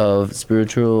 days of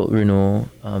spiritual renewal,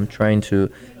 trying to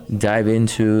dive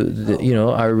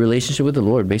into our relationship with the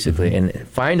Lord, basically, and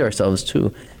find ourselves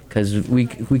too, because we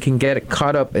can get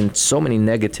caught up in so many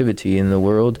negativity in the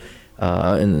world,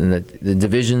 in the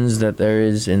divisions that there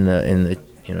is in the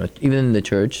even in the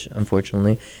church,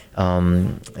 unfortunately,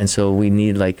 and so we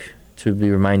need to be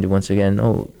reminded once again,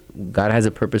 God has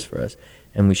a purpose for us,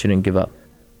 and we shouldn't give up.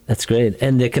 That's great.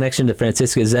 And the connection to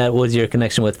Francisco, was your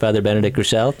connection with Father Benedict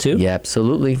Groeschel too? Yeah,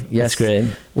 absolutely. Yes. That's great.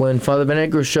 When Father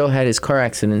Benedict Groeschel had his car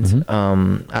accident,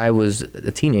 mm-hmm. I was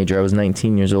a teenager. I was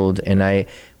 19 years old, and I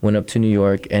went up to New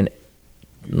York, and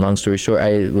long story short,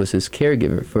 I was his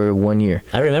caregiver for 1 year.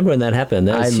 I remember when that happened.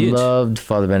 That was huge. I loved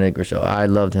Father Benedict Groeschel. I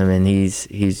loved him, and he's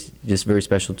just very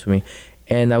special to me.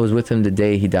 And I was with him the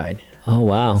day he died. Oh,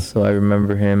 wow. So I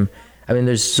remember him. I mean,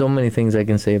 there's so many things I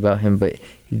can say about him, but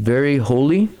he's very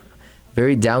holy,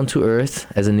 very down to earth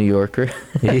as a New Yorker.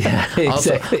 Yeah,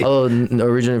 exactly. Although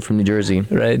originally from New Jersey.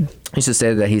 Right. He used to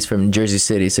say that he's from Jersey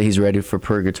City, so he's ready for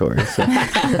purgatory. So.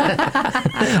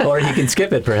 Or he can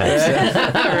skip it, perhaps.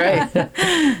 Right.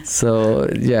 So,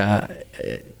 yeah,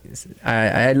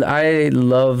 I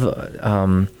love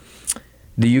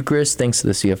the Eucharist thanks to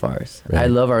the CFRs. Right. I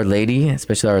love Our Lady,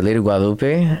 especially Our Lady of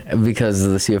Guadalupe, because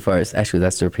of the CFRs. Actually,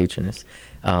 that's their patroness.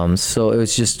 So it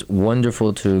was just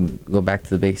wonderful to go back to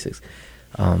the basics.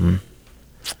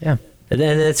 Yeah. And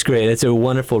that's great. It's a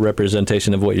wonderful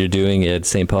representation of what you're doing at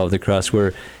St. Paul of the Cross,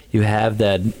 where you have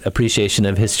that appreciation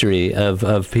of history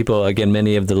of people. Again,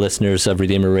 many of the listeners of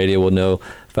Redeemer Radio will know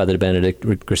Father Benedict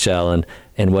Groeschel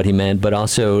and what he meant, but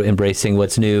also embracing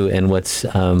what's new and what's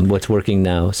working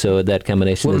now. So that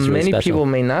combination is really special. What many people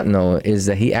may not know is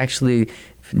that he actually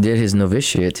did his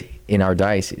novitiate in our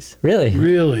diocese. Really?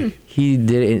 Really? He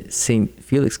did it at St.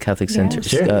 Felix Catholic Center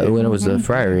when it was a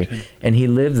friary. Okay. And he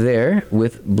lived there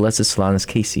with Blessed Solanus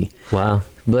Casey. Wow.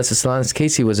 Blessed Solanus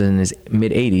Casey was in his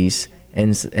mid-80s,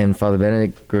 and Father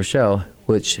Benedict Groeschel,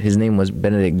 which his name was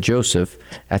Benedict Joseph,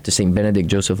 after St. Benedict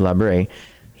Joseph Labre,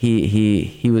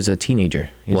 he was a teenager.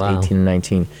 He was 18 and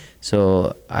 19.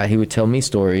 So he would tell me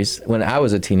stories when I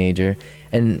was a teenager,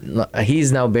 and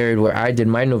he's now buried where I did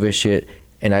my novitiate,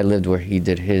 and I lived where he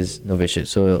did his novitiate.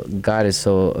 So God is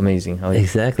so amazing. How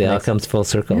exactly. All comes full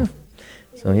circle. Yeah.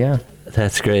 So, yeah.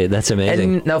 That's great. That's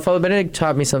amazing. And now Father Benedict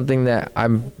taught me something that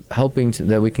I'm hoping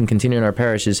that we can continue in our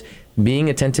parish is being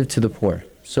attentive to the poor.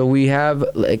 So we have,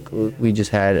 we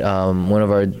just had one of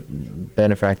our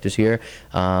benefactors here,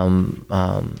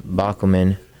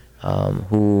 Bachman,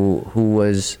 who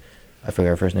was... I forgot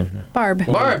her first name. Barb,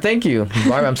 thank you.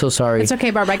 Barb, I'm so sorry. It's okay,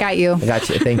 Barb. I got you. I got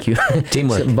you. Thank you.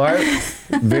 Teamwork. So Barb,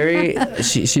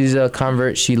 she's a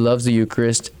convert. She loves the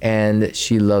Eucharist, and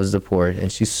she loves the poor.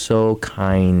 And she's so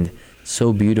kind,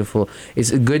 so beautiful.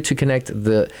 It's good to connect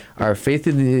our faith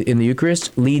in the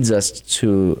Eucharist leads us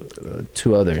to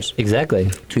others.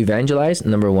 Exactly. To evangelize,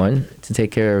 number one, to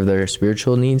take care of their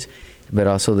spiritual needs, but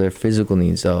also their physical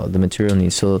needs, the material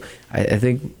needs. So I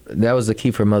think that was the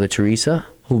key for Mother Teresa,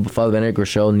 who Father Benedict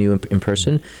Groeschel knew in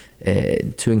person,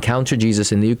 to encounter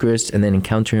Jesus in the Eucharist and then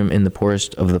encounter him in the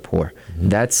poorest of the poor. Mm-hmm.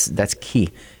 That's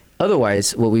key.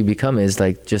 Otherwise, what we become is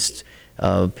just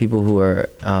people who are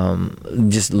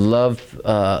just love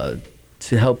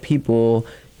to help people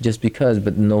just because,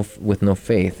 but with no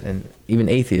faith. And even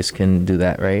atheists can do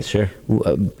that, right? Sure.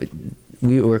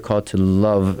 We were called to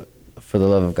love for the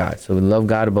love of God. So we love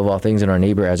God above all things and our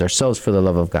neighbor as ourselves for the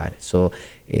love of God. So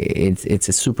it's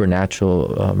a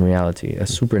supernatural reality, a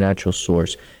supernatural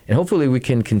source. And hopefully we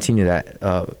can continue that.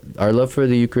 Our love for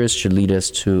the Eucharist should lead us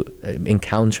to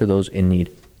encounter those in need.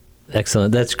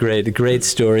 Excellent. That's great. A great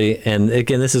story. And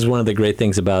again, this is one of the great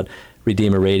things about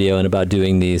Redeemer Radio and about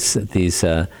doing these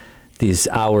these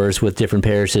hours with different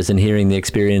parishes and hearing the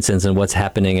experiences and what's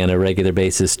happening on a regular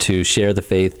basis to share the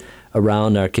faith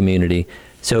around our community.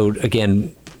 So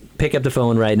again, pick up the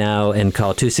phone right now and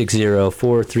call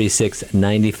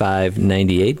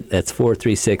 260-436-9598. That's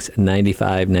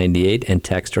 436-9598, and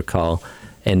text or call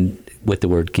and with the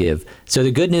word give. So the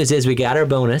good news is we got our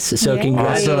bonus. So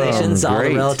congratulations, all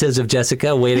the relatives of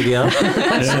Jessica. Way to go.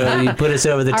 So you put us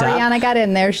over the top. Ariana got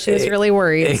in there. She was really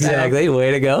worried. Exactly. So.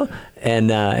 Way to go.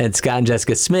 And Scott and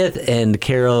Jessica Smith and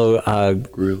Carol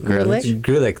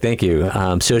Grulich. Thank you.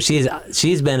 So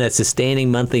she's been a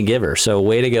sustaining monthly giver. So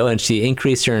way to go. And she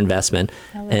increased her investment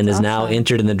and is now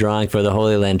entered in the drawing for the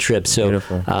Holy Land trip. So,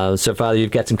 so Father, you've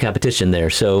got some competition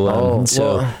there. So,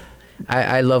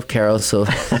 I love Carol, so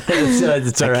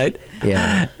it's all right.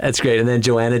 Yeah, that's great. And then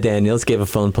Joanna Daniels gave a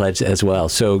phone pledge as well.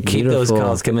 So keep those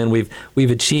calls coming.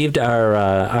 We've achieved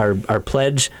our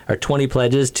pledge, our 20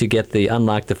 pledges to get the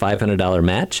unlock the $500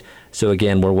 match. So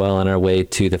again, we're well on our way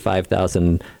to the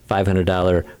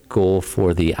 $5,500 goal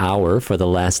for the hour for the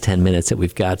last 10 minutes that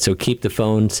we've got. So keep the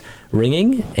phones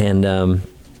ringing and.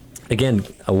 Again,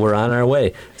 we're on our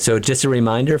way. So just a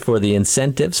reminder for the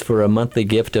incentives for a monthly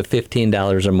gift of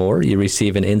 $15 or more, you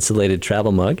receive an insulated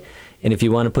travel mug. And if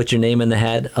you want to put your name in the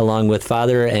hat along with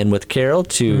Father and with Carol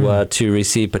to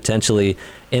receive potentially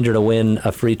enter to win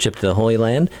a free trip to the Holy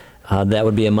Land, that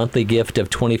would be a monthly gift of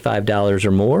 $25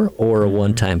 or more or a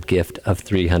one-time gift of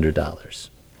 $300.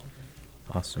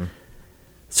 Awesome.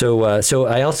 So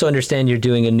I also understand you're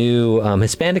doing a new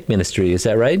Hispanic ministry. Is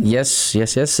that right? Yes.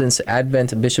 Since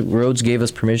Advent, Bishop Rhodes gave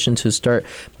us permission to start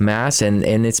Mass, and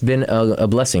it's been a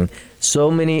blessing.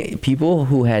 So many people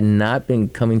who had not been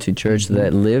coming to church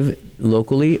that live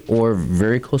locally or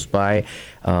very close by,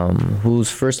 whose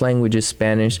first language is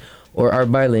Spanish, or are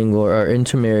bilingual, or are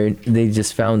intermarried, they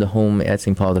just found a home at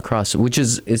St. Paul of the Cross, which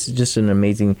it's just an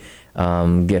amazing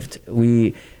gift.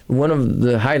 One of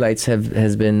the highlights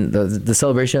has been the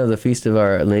celebration of the Feast of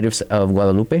Our Lady of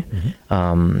Guadalupe.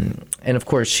 And of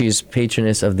course, she's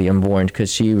patroness of the unborn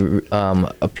because she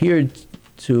appeared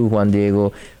to Juan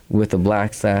Diego with a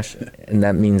black sash, and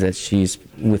that means that she's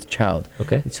with child.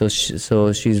 Okay. So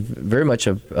she's very much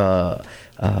a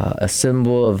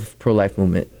symbol of pro-life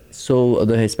movement. So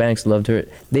the Hispanics loved her.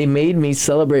 They made me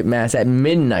celebrate Mass at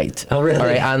midnight. Oh, really? All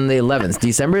right, on the 11th,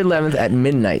 December 11th at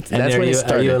midnight. And that's when it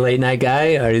started. Are you a late night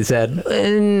guy, or is that? You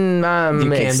can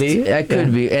be. I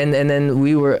could be. And then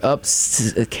we were up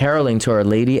caroling to Our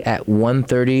Lady at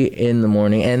 1:30 in the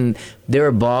morning, and they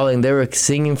were bawling. They were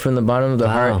singing from the bottom of their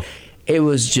heart. It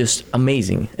was just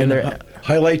amazing. And the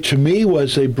highlight to me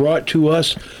was they brought to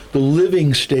us the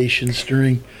living stations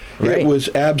during. Right. It was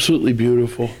absolutely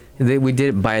beautiful. We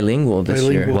did it bilingual this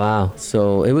year. Wow.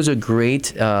 So it was a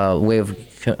great way of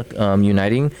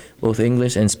uniting both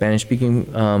English and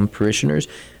Spanish-speaking parishioners.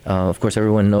 Of course,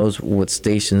 everyone knows what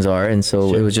stations are, and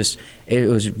so it was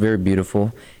very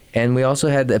beautiful. And we also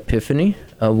had the Epiphany.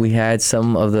 We had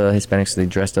some of the Hispanics, they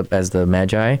dressed up as the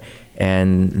Magi,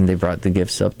 and they brought the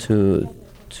gifts up to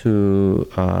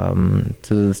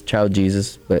the child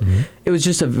Jesus. But it was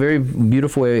just a very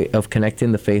beautiful way of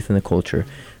connecting the faith and the culture.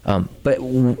 But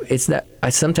it's not.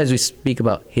 Sometimes we speak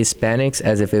about Hispanics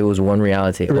as if it was one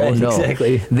reality. Right, oh no,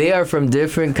 exactly. They are from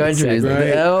different countries.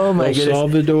 Right. Oh my goodness. El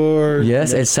Salvador.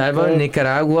 Yes, El Salvador,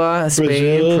 Nicaragua, Spain,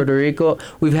 Brazil. Puerto Rico.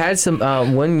 We've had some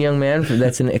one young man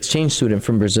that's an exchange student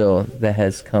from Brazil that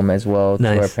has come as well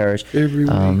to our parish. Every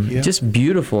week, Just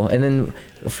beautiful. And then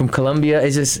from Colombia,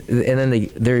 it's just, and then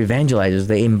they're evangelizers.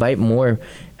 They invite more,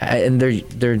 and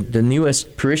they're the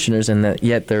newest parishioners, and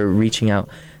yet they're reaching out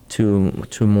to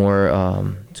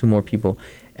more people.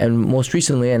 And most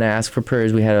recently, and I asked for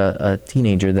prayers, we had a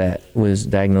teenager that was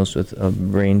diagnosed with a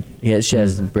brain. She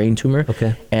has a brain tumor.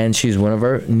 Okay. And she's one of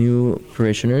our new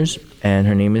parishioners, and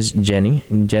her name is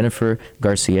Jennifer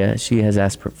Garcia. She has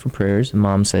asked for prayers.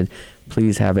 Mom said,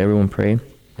 please have everyone pray.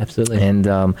 Absolutely.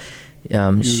 And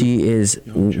she is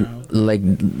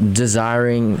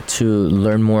desiring to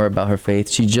learn more about her faith.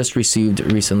 She just received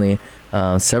recently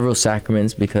several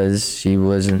sacraments because she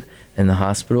was in the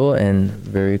hospital and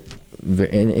very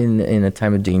in a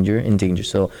time of danger.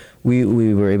 So we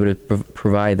were able to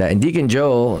provide that. And Deacon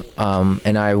Joe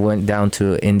and I went down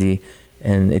to Indy,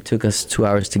 and it took us 2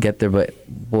 hours to get there, but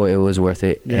boy, it was worth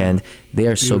it. Yeah. And they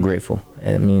are so grateful.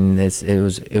 I mean,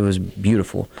 it was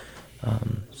beautiful.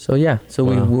 So wow.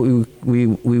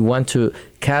 we want to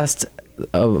cast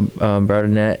a broader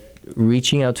net,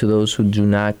 reaching out to those who do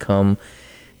not come,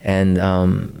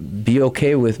 and be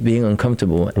okay with being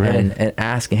uncomfortable, right. and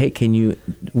asking, hey, can you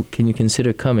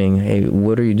consider coming? Hey,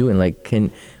 what are you doing? Like,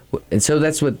 And so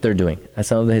that's what they're doing.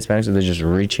 Some of the Hispanics, they're just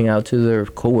reaching out to their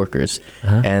coworkers,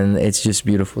 and it's just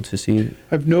beautiful to see.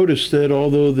 I've noticed that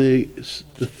although this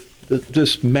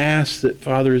Mass that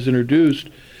Father has introduced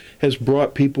has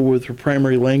brought people with their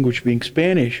primary language being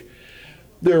Spanish,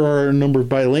 there are a number of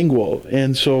bilingual.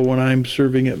 And so when I'm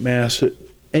serving at Mass at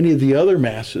any of the other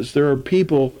Masses, there are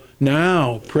people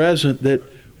now present that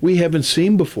we haven't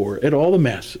seen before at all the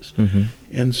Masses.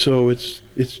 And so it's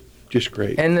just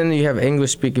great. And then you have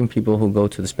English-speaking people who go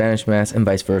to the Spanish Mass and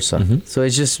vice versa. So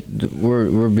it's just,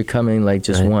 we're becoming like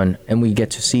just one, and we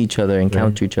get to see each other,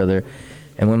 encounter each other.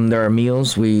 And when there are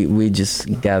meals, we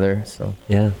just gather. So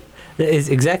yeah.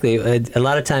 Exactly. A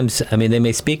lot of times, I mean, they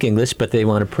may speak English, but they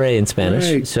want to pray in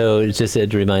Spanish. Right. So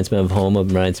it reminds me of home. It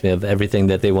reminds me of everything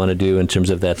that they want to do in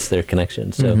terms of that's their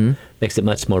connection. So makes it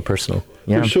much more personal.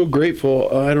 We're so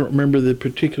grateful. I don't remember the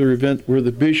particular event where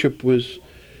the bishop was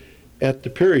at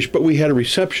the parish, but we had a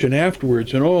reception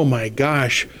afterwards, and oh my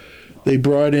gosh, they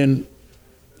brought in,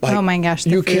 like, oh my gosh,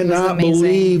 the you food was cannot amazing.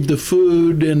 believe the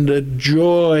food and the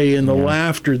joy and the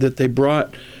laughter that they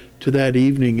brought to that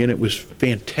evening, and it was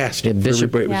fantastic.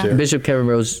 Bishop Kevin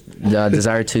Rhodes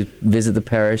desired to visit the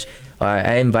parish.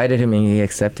 I invited him and he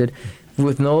accepted.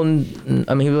 With no, I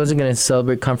mean, he wasn't going to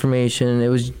celebrate confirmation. It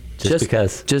was just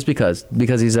because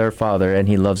he's our Father and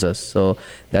he loves us. So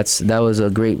that was a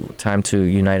great time to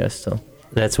unite us. So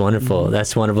that's wonderful.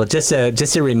 That's wonderful. Just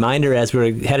a reminder as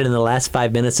we're headed in the last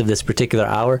 5 minutes of this particular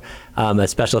hour. A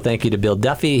special thank you to Bill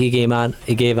Duffy. He gave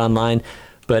online.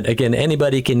 But again,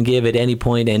 anybody can give at any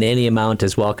point, and any amount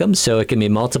is welcome. So it can be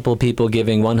multiple people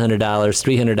giving $100,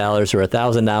 $300, or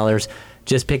 $1,000.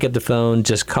 Just pick up the phone,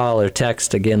 just call or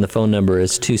text. Again, the phone number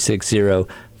is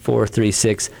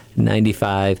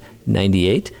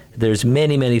 260-436-9598. There's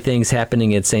many, many things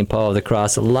happening at St. Paul of the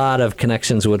Cross. A lot of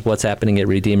connections with what's happening at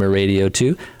Redeemer Radio,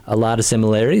 too. A lot of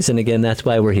similarities. And again, that's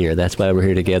why we're here. That's why we're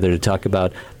here together to talk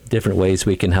about different ways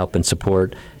we can help and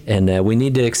support. And we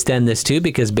need to extend this, too,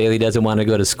 because Bailey doesn't want to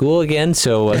go to school again.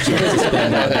 So she wants to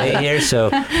spend all day here.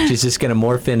 So she's just going to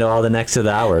morph into all the next of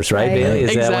the hours. Right, Bailey?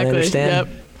 Is that what I understand?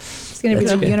 Yep. It's going to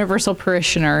be the universal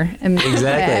parishioner in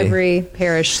every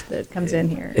parish that comes in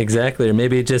here. Exactly. Or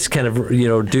maybe just kind of,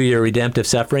 do your redemptive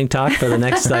suffering talk for the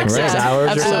next 6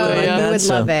 hours or something like that. You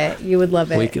would love it. You would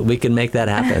love it. We can make that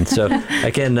happen. So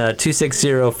again,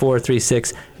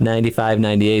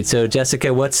 260-436-9598. So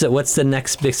Jessica, what's the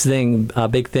next big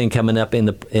thing coming up in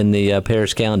the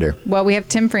parish calendar? Well, we have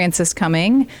Tim Francis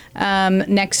coming.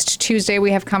 Next Tuesday we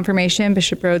have confirmation.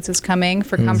 Bishop Rhodes is coming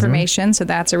for confirmation. So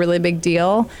that's a really big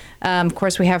deal. Of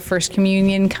course, we have First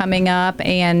Communion coming up,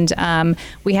 and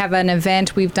we have an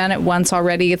event. We've done it once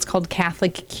already. It's called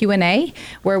Catholic Q&A,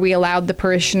 where we allowed the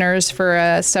parishioners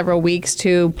for several weeks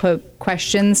to put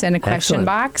questions in a question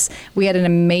box. We had an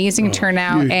amazing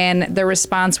turnout, and the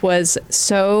response was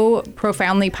so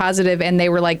profoundly positive, and they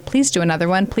were like, please do another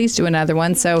one, please do another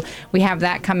one. So we have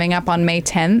that coming up on May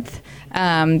 10th.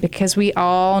 Because we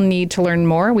all need to learn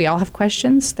more. We all have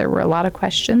questions. There were a lot of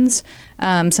questions.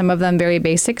 Some of them very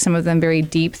basic, some of them very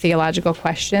deep theological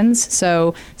questions.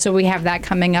 So we have that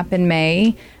coming up in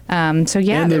May. And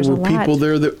there were people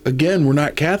there that, again, were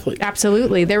not Catholic.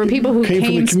 Absolutely. There were people who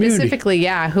came specifically,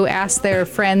 who asked their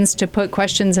friends to put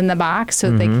questions in the box so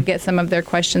that they could get some of their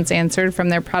questions answered from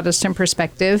their Protestant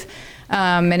perspective.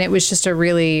 And it was just a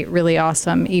really, really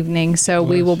awesome evening. So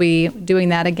we will be doing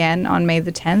that again on May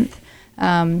the 10th.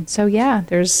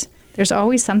 There's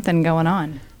always something going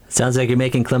on. Sounds like you're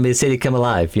making Columbia City come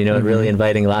alive, and really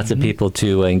inviting lots of people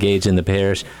to engage in the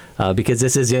parish, because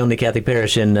this is the only Catholic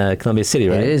parish in Columbia City,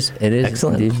 right? It is.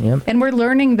 Excellent. Indeed, yep. And we're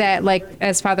learning that, like,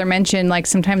 as Father mentioned, like,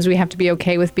 sometimes we have to be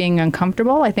okay with being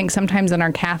uncomfortable. I think sometimes in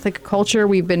our Catholic culture,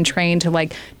 we've been trained to,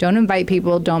 like, don't invite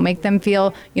people, don't make them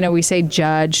feel, we say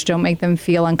judge, don't make them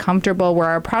feel uncomfortable, where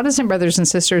our Protestant brothers and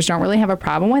sisters don't really have a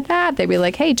problem with that. They'd be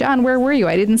like, hey, John, where were you?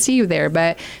 I didn't see you there.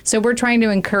 But so we're trying to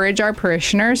encourage our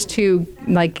parishioners to,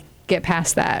 like, get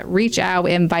past that. Reach out,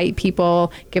 invite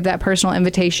people, give that personal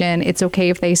invitation. It's okay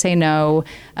if they say no.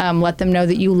 Let them know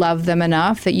that you love them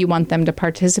enough, that you want them to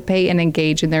participate and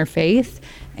engage in their faith.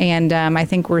 And I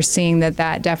think we're seeing that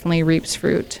definitely reaps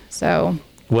fruit. So.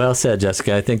 Well said,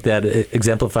 Jessica. I think that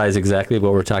exemplifies exactly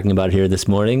what we're talking about here this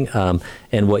morning,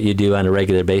 and what you do on a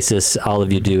regular basis, all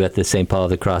of you do at the St. Paul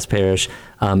of the Cross Parish,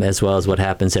 as well as what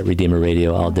happens at Redeemer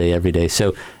Radio all day, every day.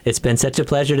 So it's been such a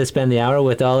pleasure to spend the hour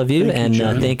with all of you,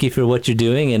 thank you for what you're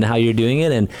doing and how you're doing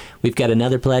it. And we've got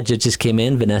another pledge that just came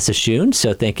in, Vanessa Schoon,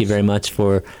 so thank you very much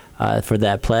for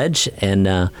that pledge.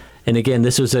 And And again,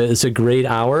 this was it's a great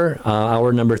hour,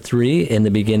 hour number 3 in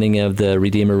the beginning of the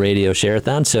Redeemer Radio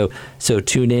Share-a-thon. So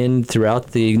tune in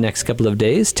throughout the next couple of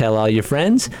days. Tell all your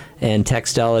friends and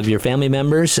text all of your family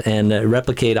members and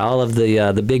replicate all of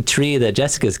the big tree that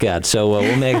Jessica's got. So we'll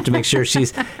have to make sure she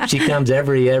comes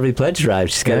every pledge drive.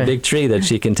 She's got a big tree that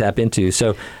she can tap into.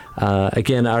 So.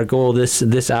 Again, our goal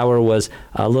this hour was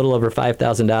a little over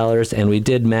 $5,000, and we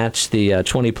did match the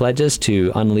 20 pledges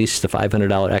to unleash the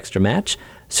 $500 extra match.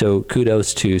 So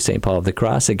kudos to St. Paul of the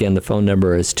Cross. Again, the phone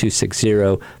number is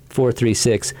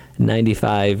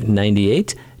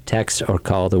 260-436-9598. Text or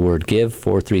call the word GIVE,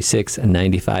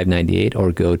 436-9598,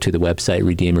 or go to the website,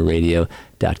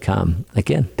 redeemerradio.com.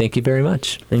 Again, thank you very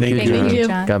much. Thank you,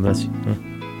 John. God bless you.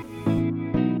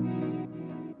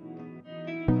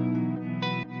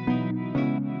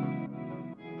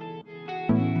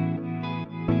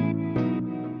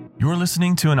 You're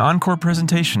listening to an encore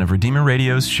presentation of Redeemer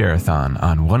Radio's Share-a-thon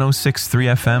on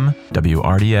 106.3 FM,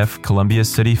 WRDF, Columbia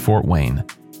City, Fort Wayne,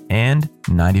 and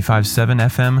 95.7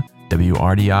 FM,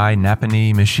 WRDI,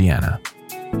 Napanee, Michiana.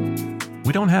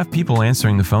 We don't have people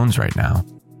answering the phones right now,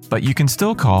 but you can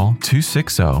still call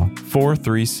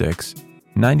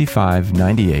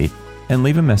 260-436-9598 and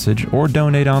leave a message or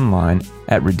donate online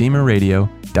at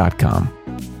redeemerradio.com.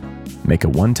 Make a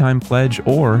one-time pledge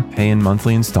or pay in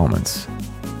monthly installments.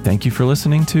 Thank you for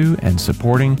listening to and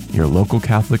supporting your local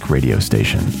Catholic radio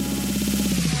station.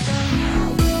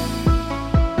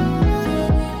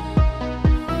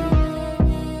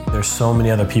 There's so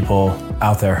many other people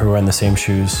out there who are in the same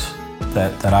shoes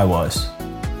that I was.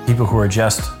 People who are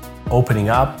just opening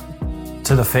up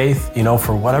to the faith,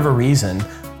 for whatever reason.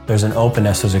 There's an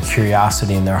openness, there's a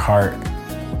curiosity in their heart.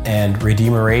 And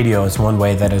Redeemer Radio is one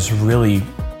way that is really,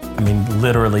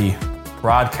 literally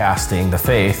broadcasting the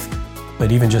faith, but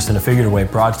even just in a figurative way,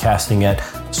 broadcasting it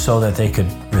so that they could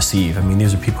receive.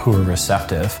 These are people who are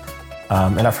receptive.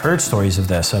 And I've heard stories of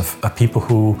this, of people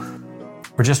who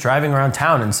were just driving around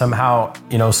town and somehow,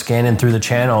 scanning through the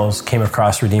channels, came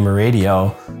across Redeemer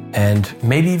Radio, and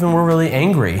maybe even were really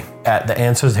angry at the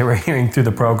answers they were hearing through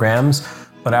the programs.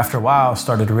 But after a while,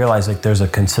 started to realize there's a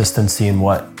consistency in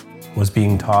what was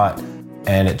being taught.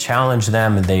 And it challenged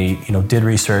them, and they, did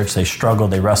research, they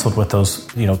struggled, they wrestled with those,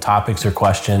 topics or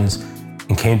questions,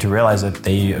 and came to realize that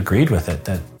they agreed with it,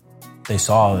 that they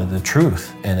saw the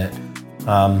truth in it.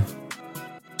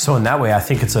 So in that way, I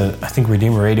think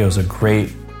Redeemer Radio is a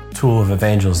great tool of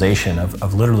evangelization,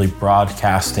 of literally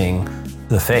broadcasting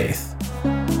the faith.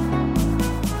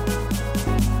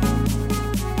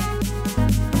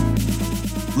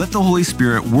 Let the Holy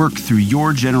Spirit work through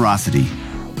your generosity.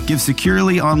 Give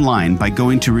securely online by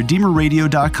going to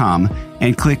redeemerradio.com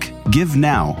and click Give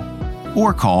Now,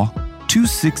 or call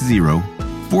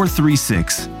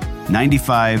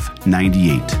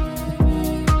 260-436-9598.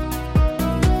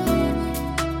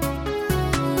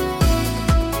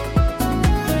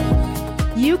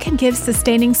 You can give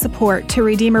sustaining support to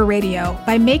Redeemer Radio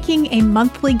by making a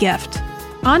monthly gift.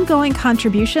 Ongoing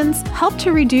contributions help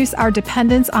to reduce our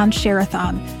dependence on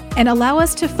Share-a-thon and allow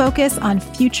us to focus on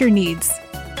future needs.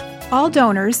 All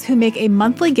donors who make a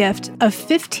monthly gift of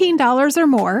 $15 or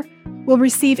more will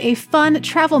receive a fun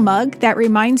travel mug that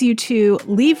reminds you to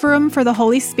leave room for the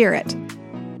Holy Spirit.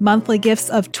 Monthly gifts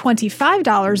of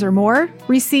 $25 or more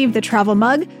receive the travel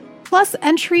mug, plus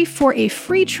entry for a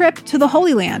free trip to the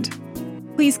Holy Land.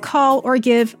 Please call or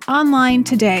give online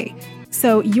today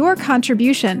so your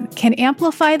contribution can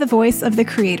amplify the voice of the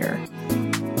Creator.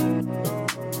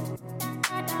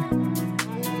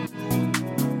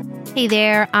 Hey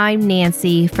there, I'm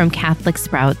Nancy from Catholic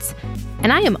Sprouts,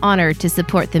 and I am honored to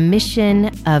support the mission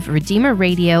of Redeemer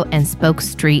Radio and Spoke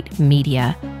Street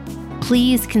Media.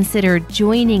 Please consider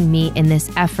joining me in this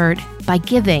effort by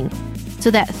giving, so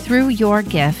that through your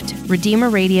gift, Redeemer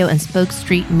Radio and Spoke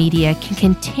Street Media can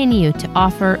continue to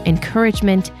offer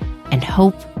encouragement and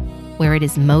hope where it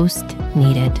is most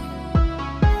needed.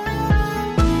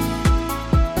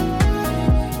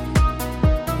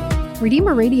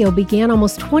 Redeemer Radio began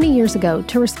almost 20 years ago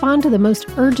to respond to the most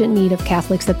urgent need of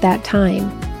Catholics at that time,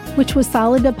 which was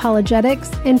solid apologetics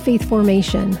and faith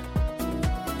formation.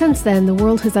 Since then, the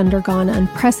world has undergone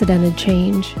unprecedented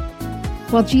change.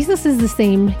 While Jesus is the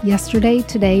same yesterday,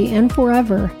 today, and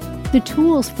forever, the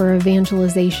tools for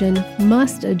evangelization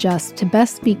must adjust to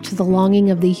best speak to the longing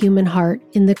of the human heart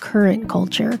in the current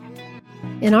culture.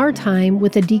 In our time,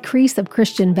 with a decrease of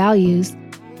Christian values,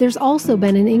 there's also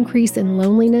been an increase in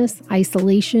loneliness,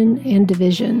 isolation, and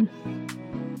division.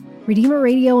 Redeemer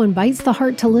Radio invites the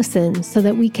heart to listen so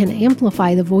that we can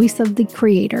amplify the voice of the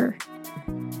Creator.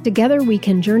 Together we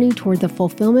can journey toward the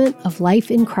fulfillment of life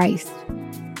in Christ.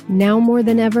 Now more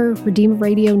than ever, Redeemer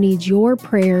Radio needs your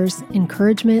prayers,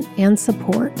 encouragement, and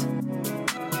support.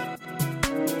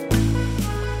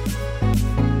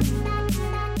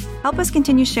 Help us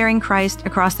continue sharing Christ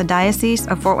across the Diocese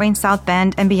of Fort Wayne South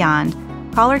Bend and beyond.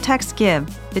 Call or text GIVE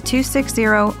to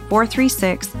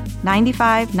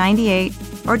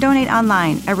 260-436-9598 or donate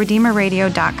online at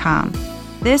RedeemerRadio.com.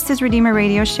 This is Redeemer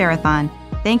Radio Share-a-thon.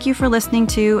 Thank you for listening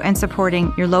to and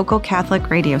supporting your local Catholic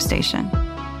radio station.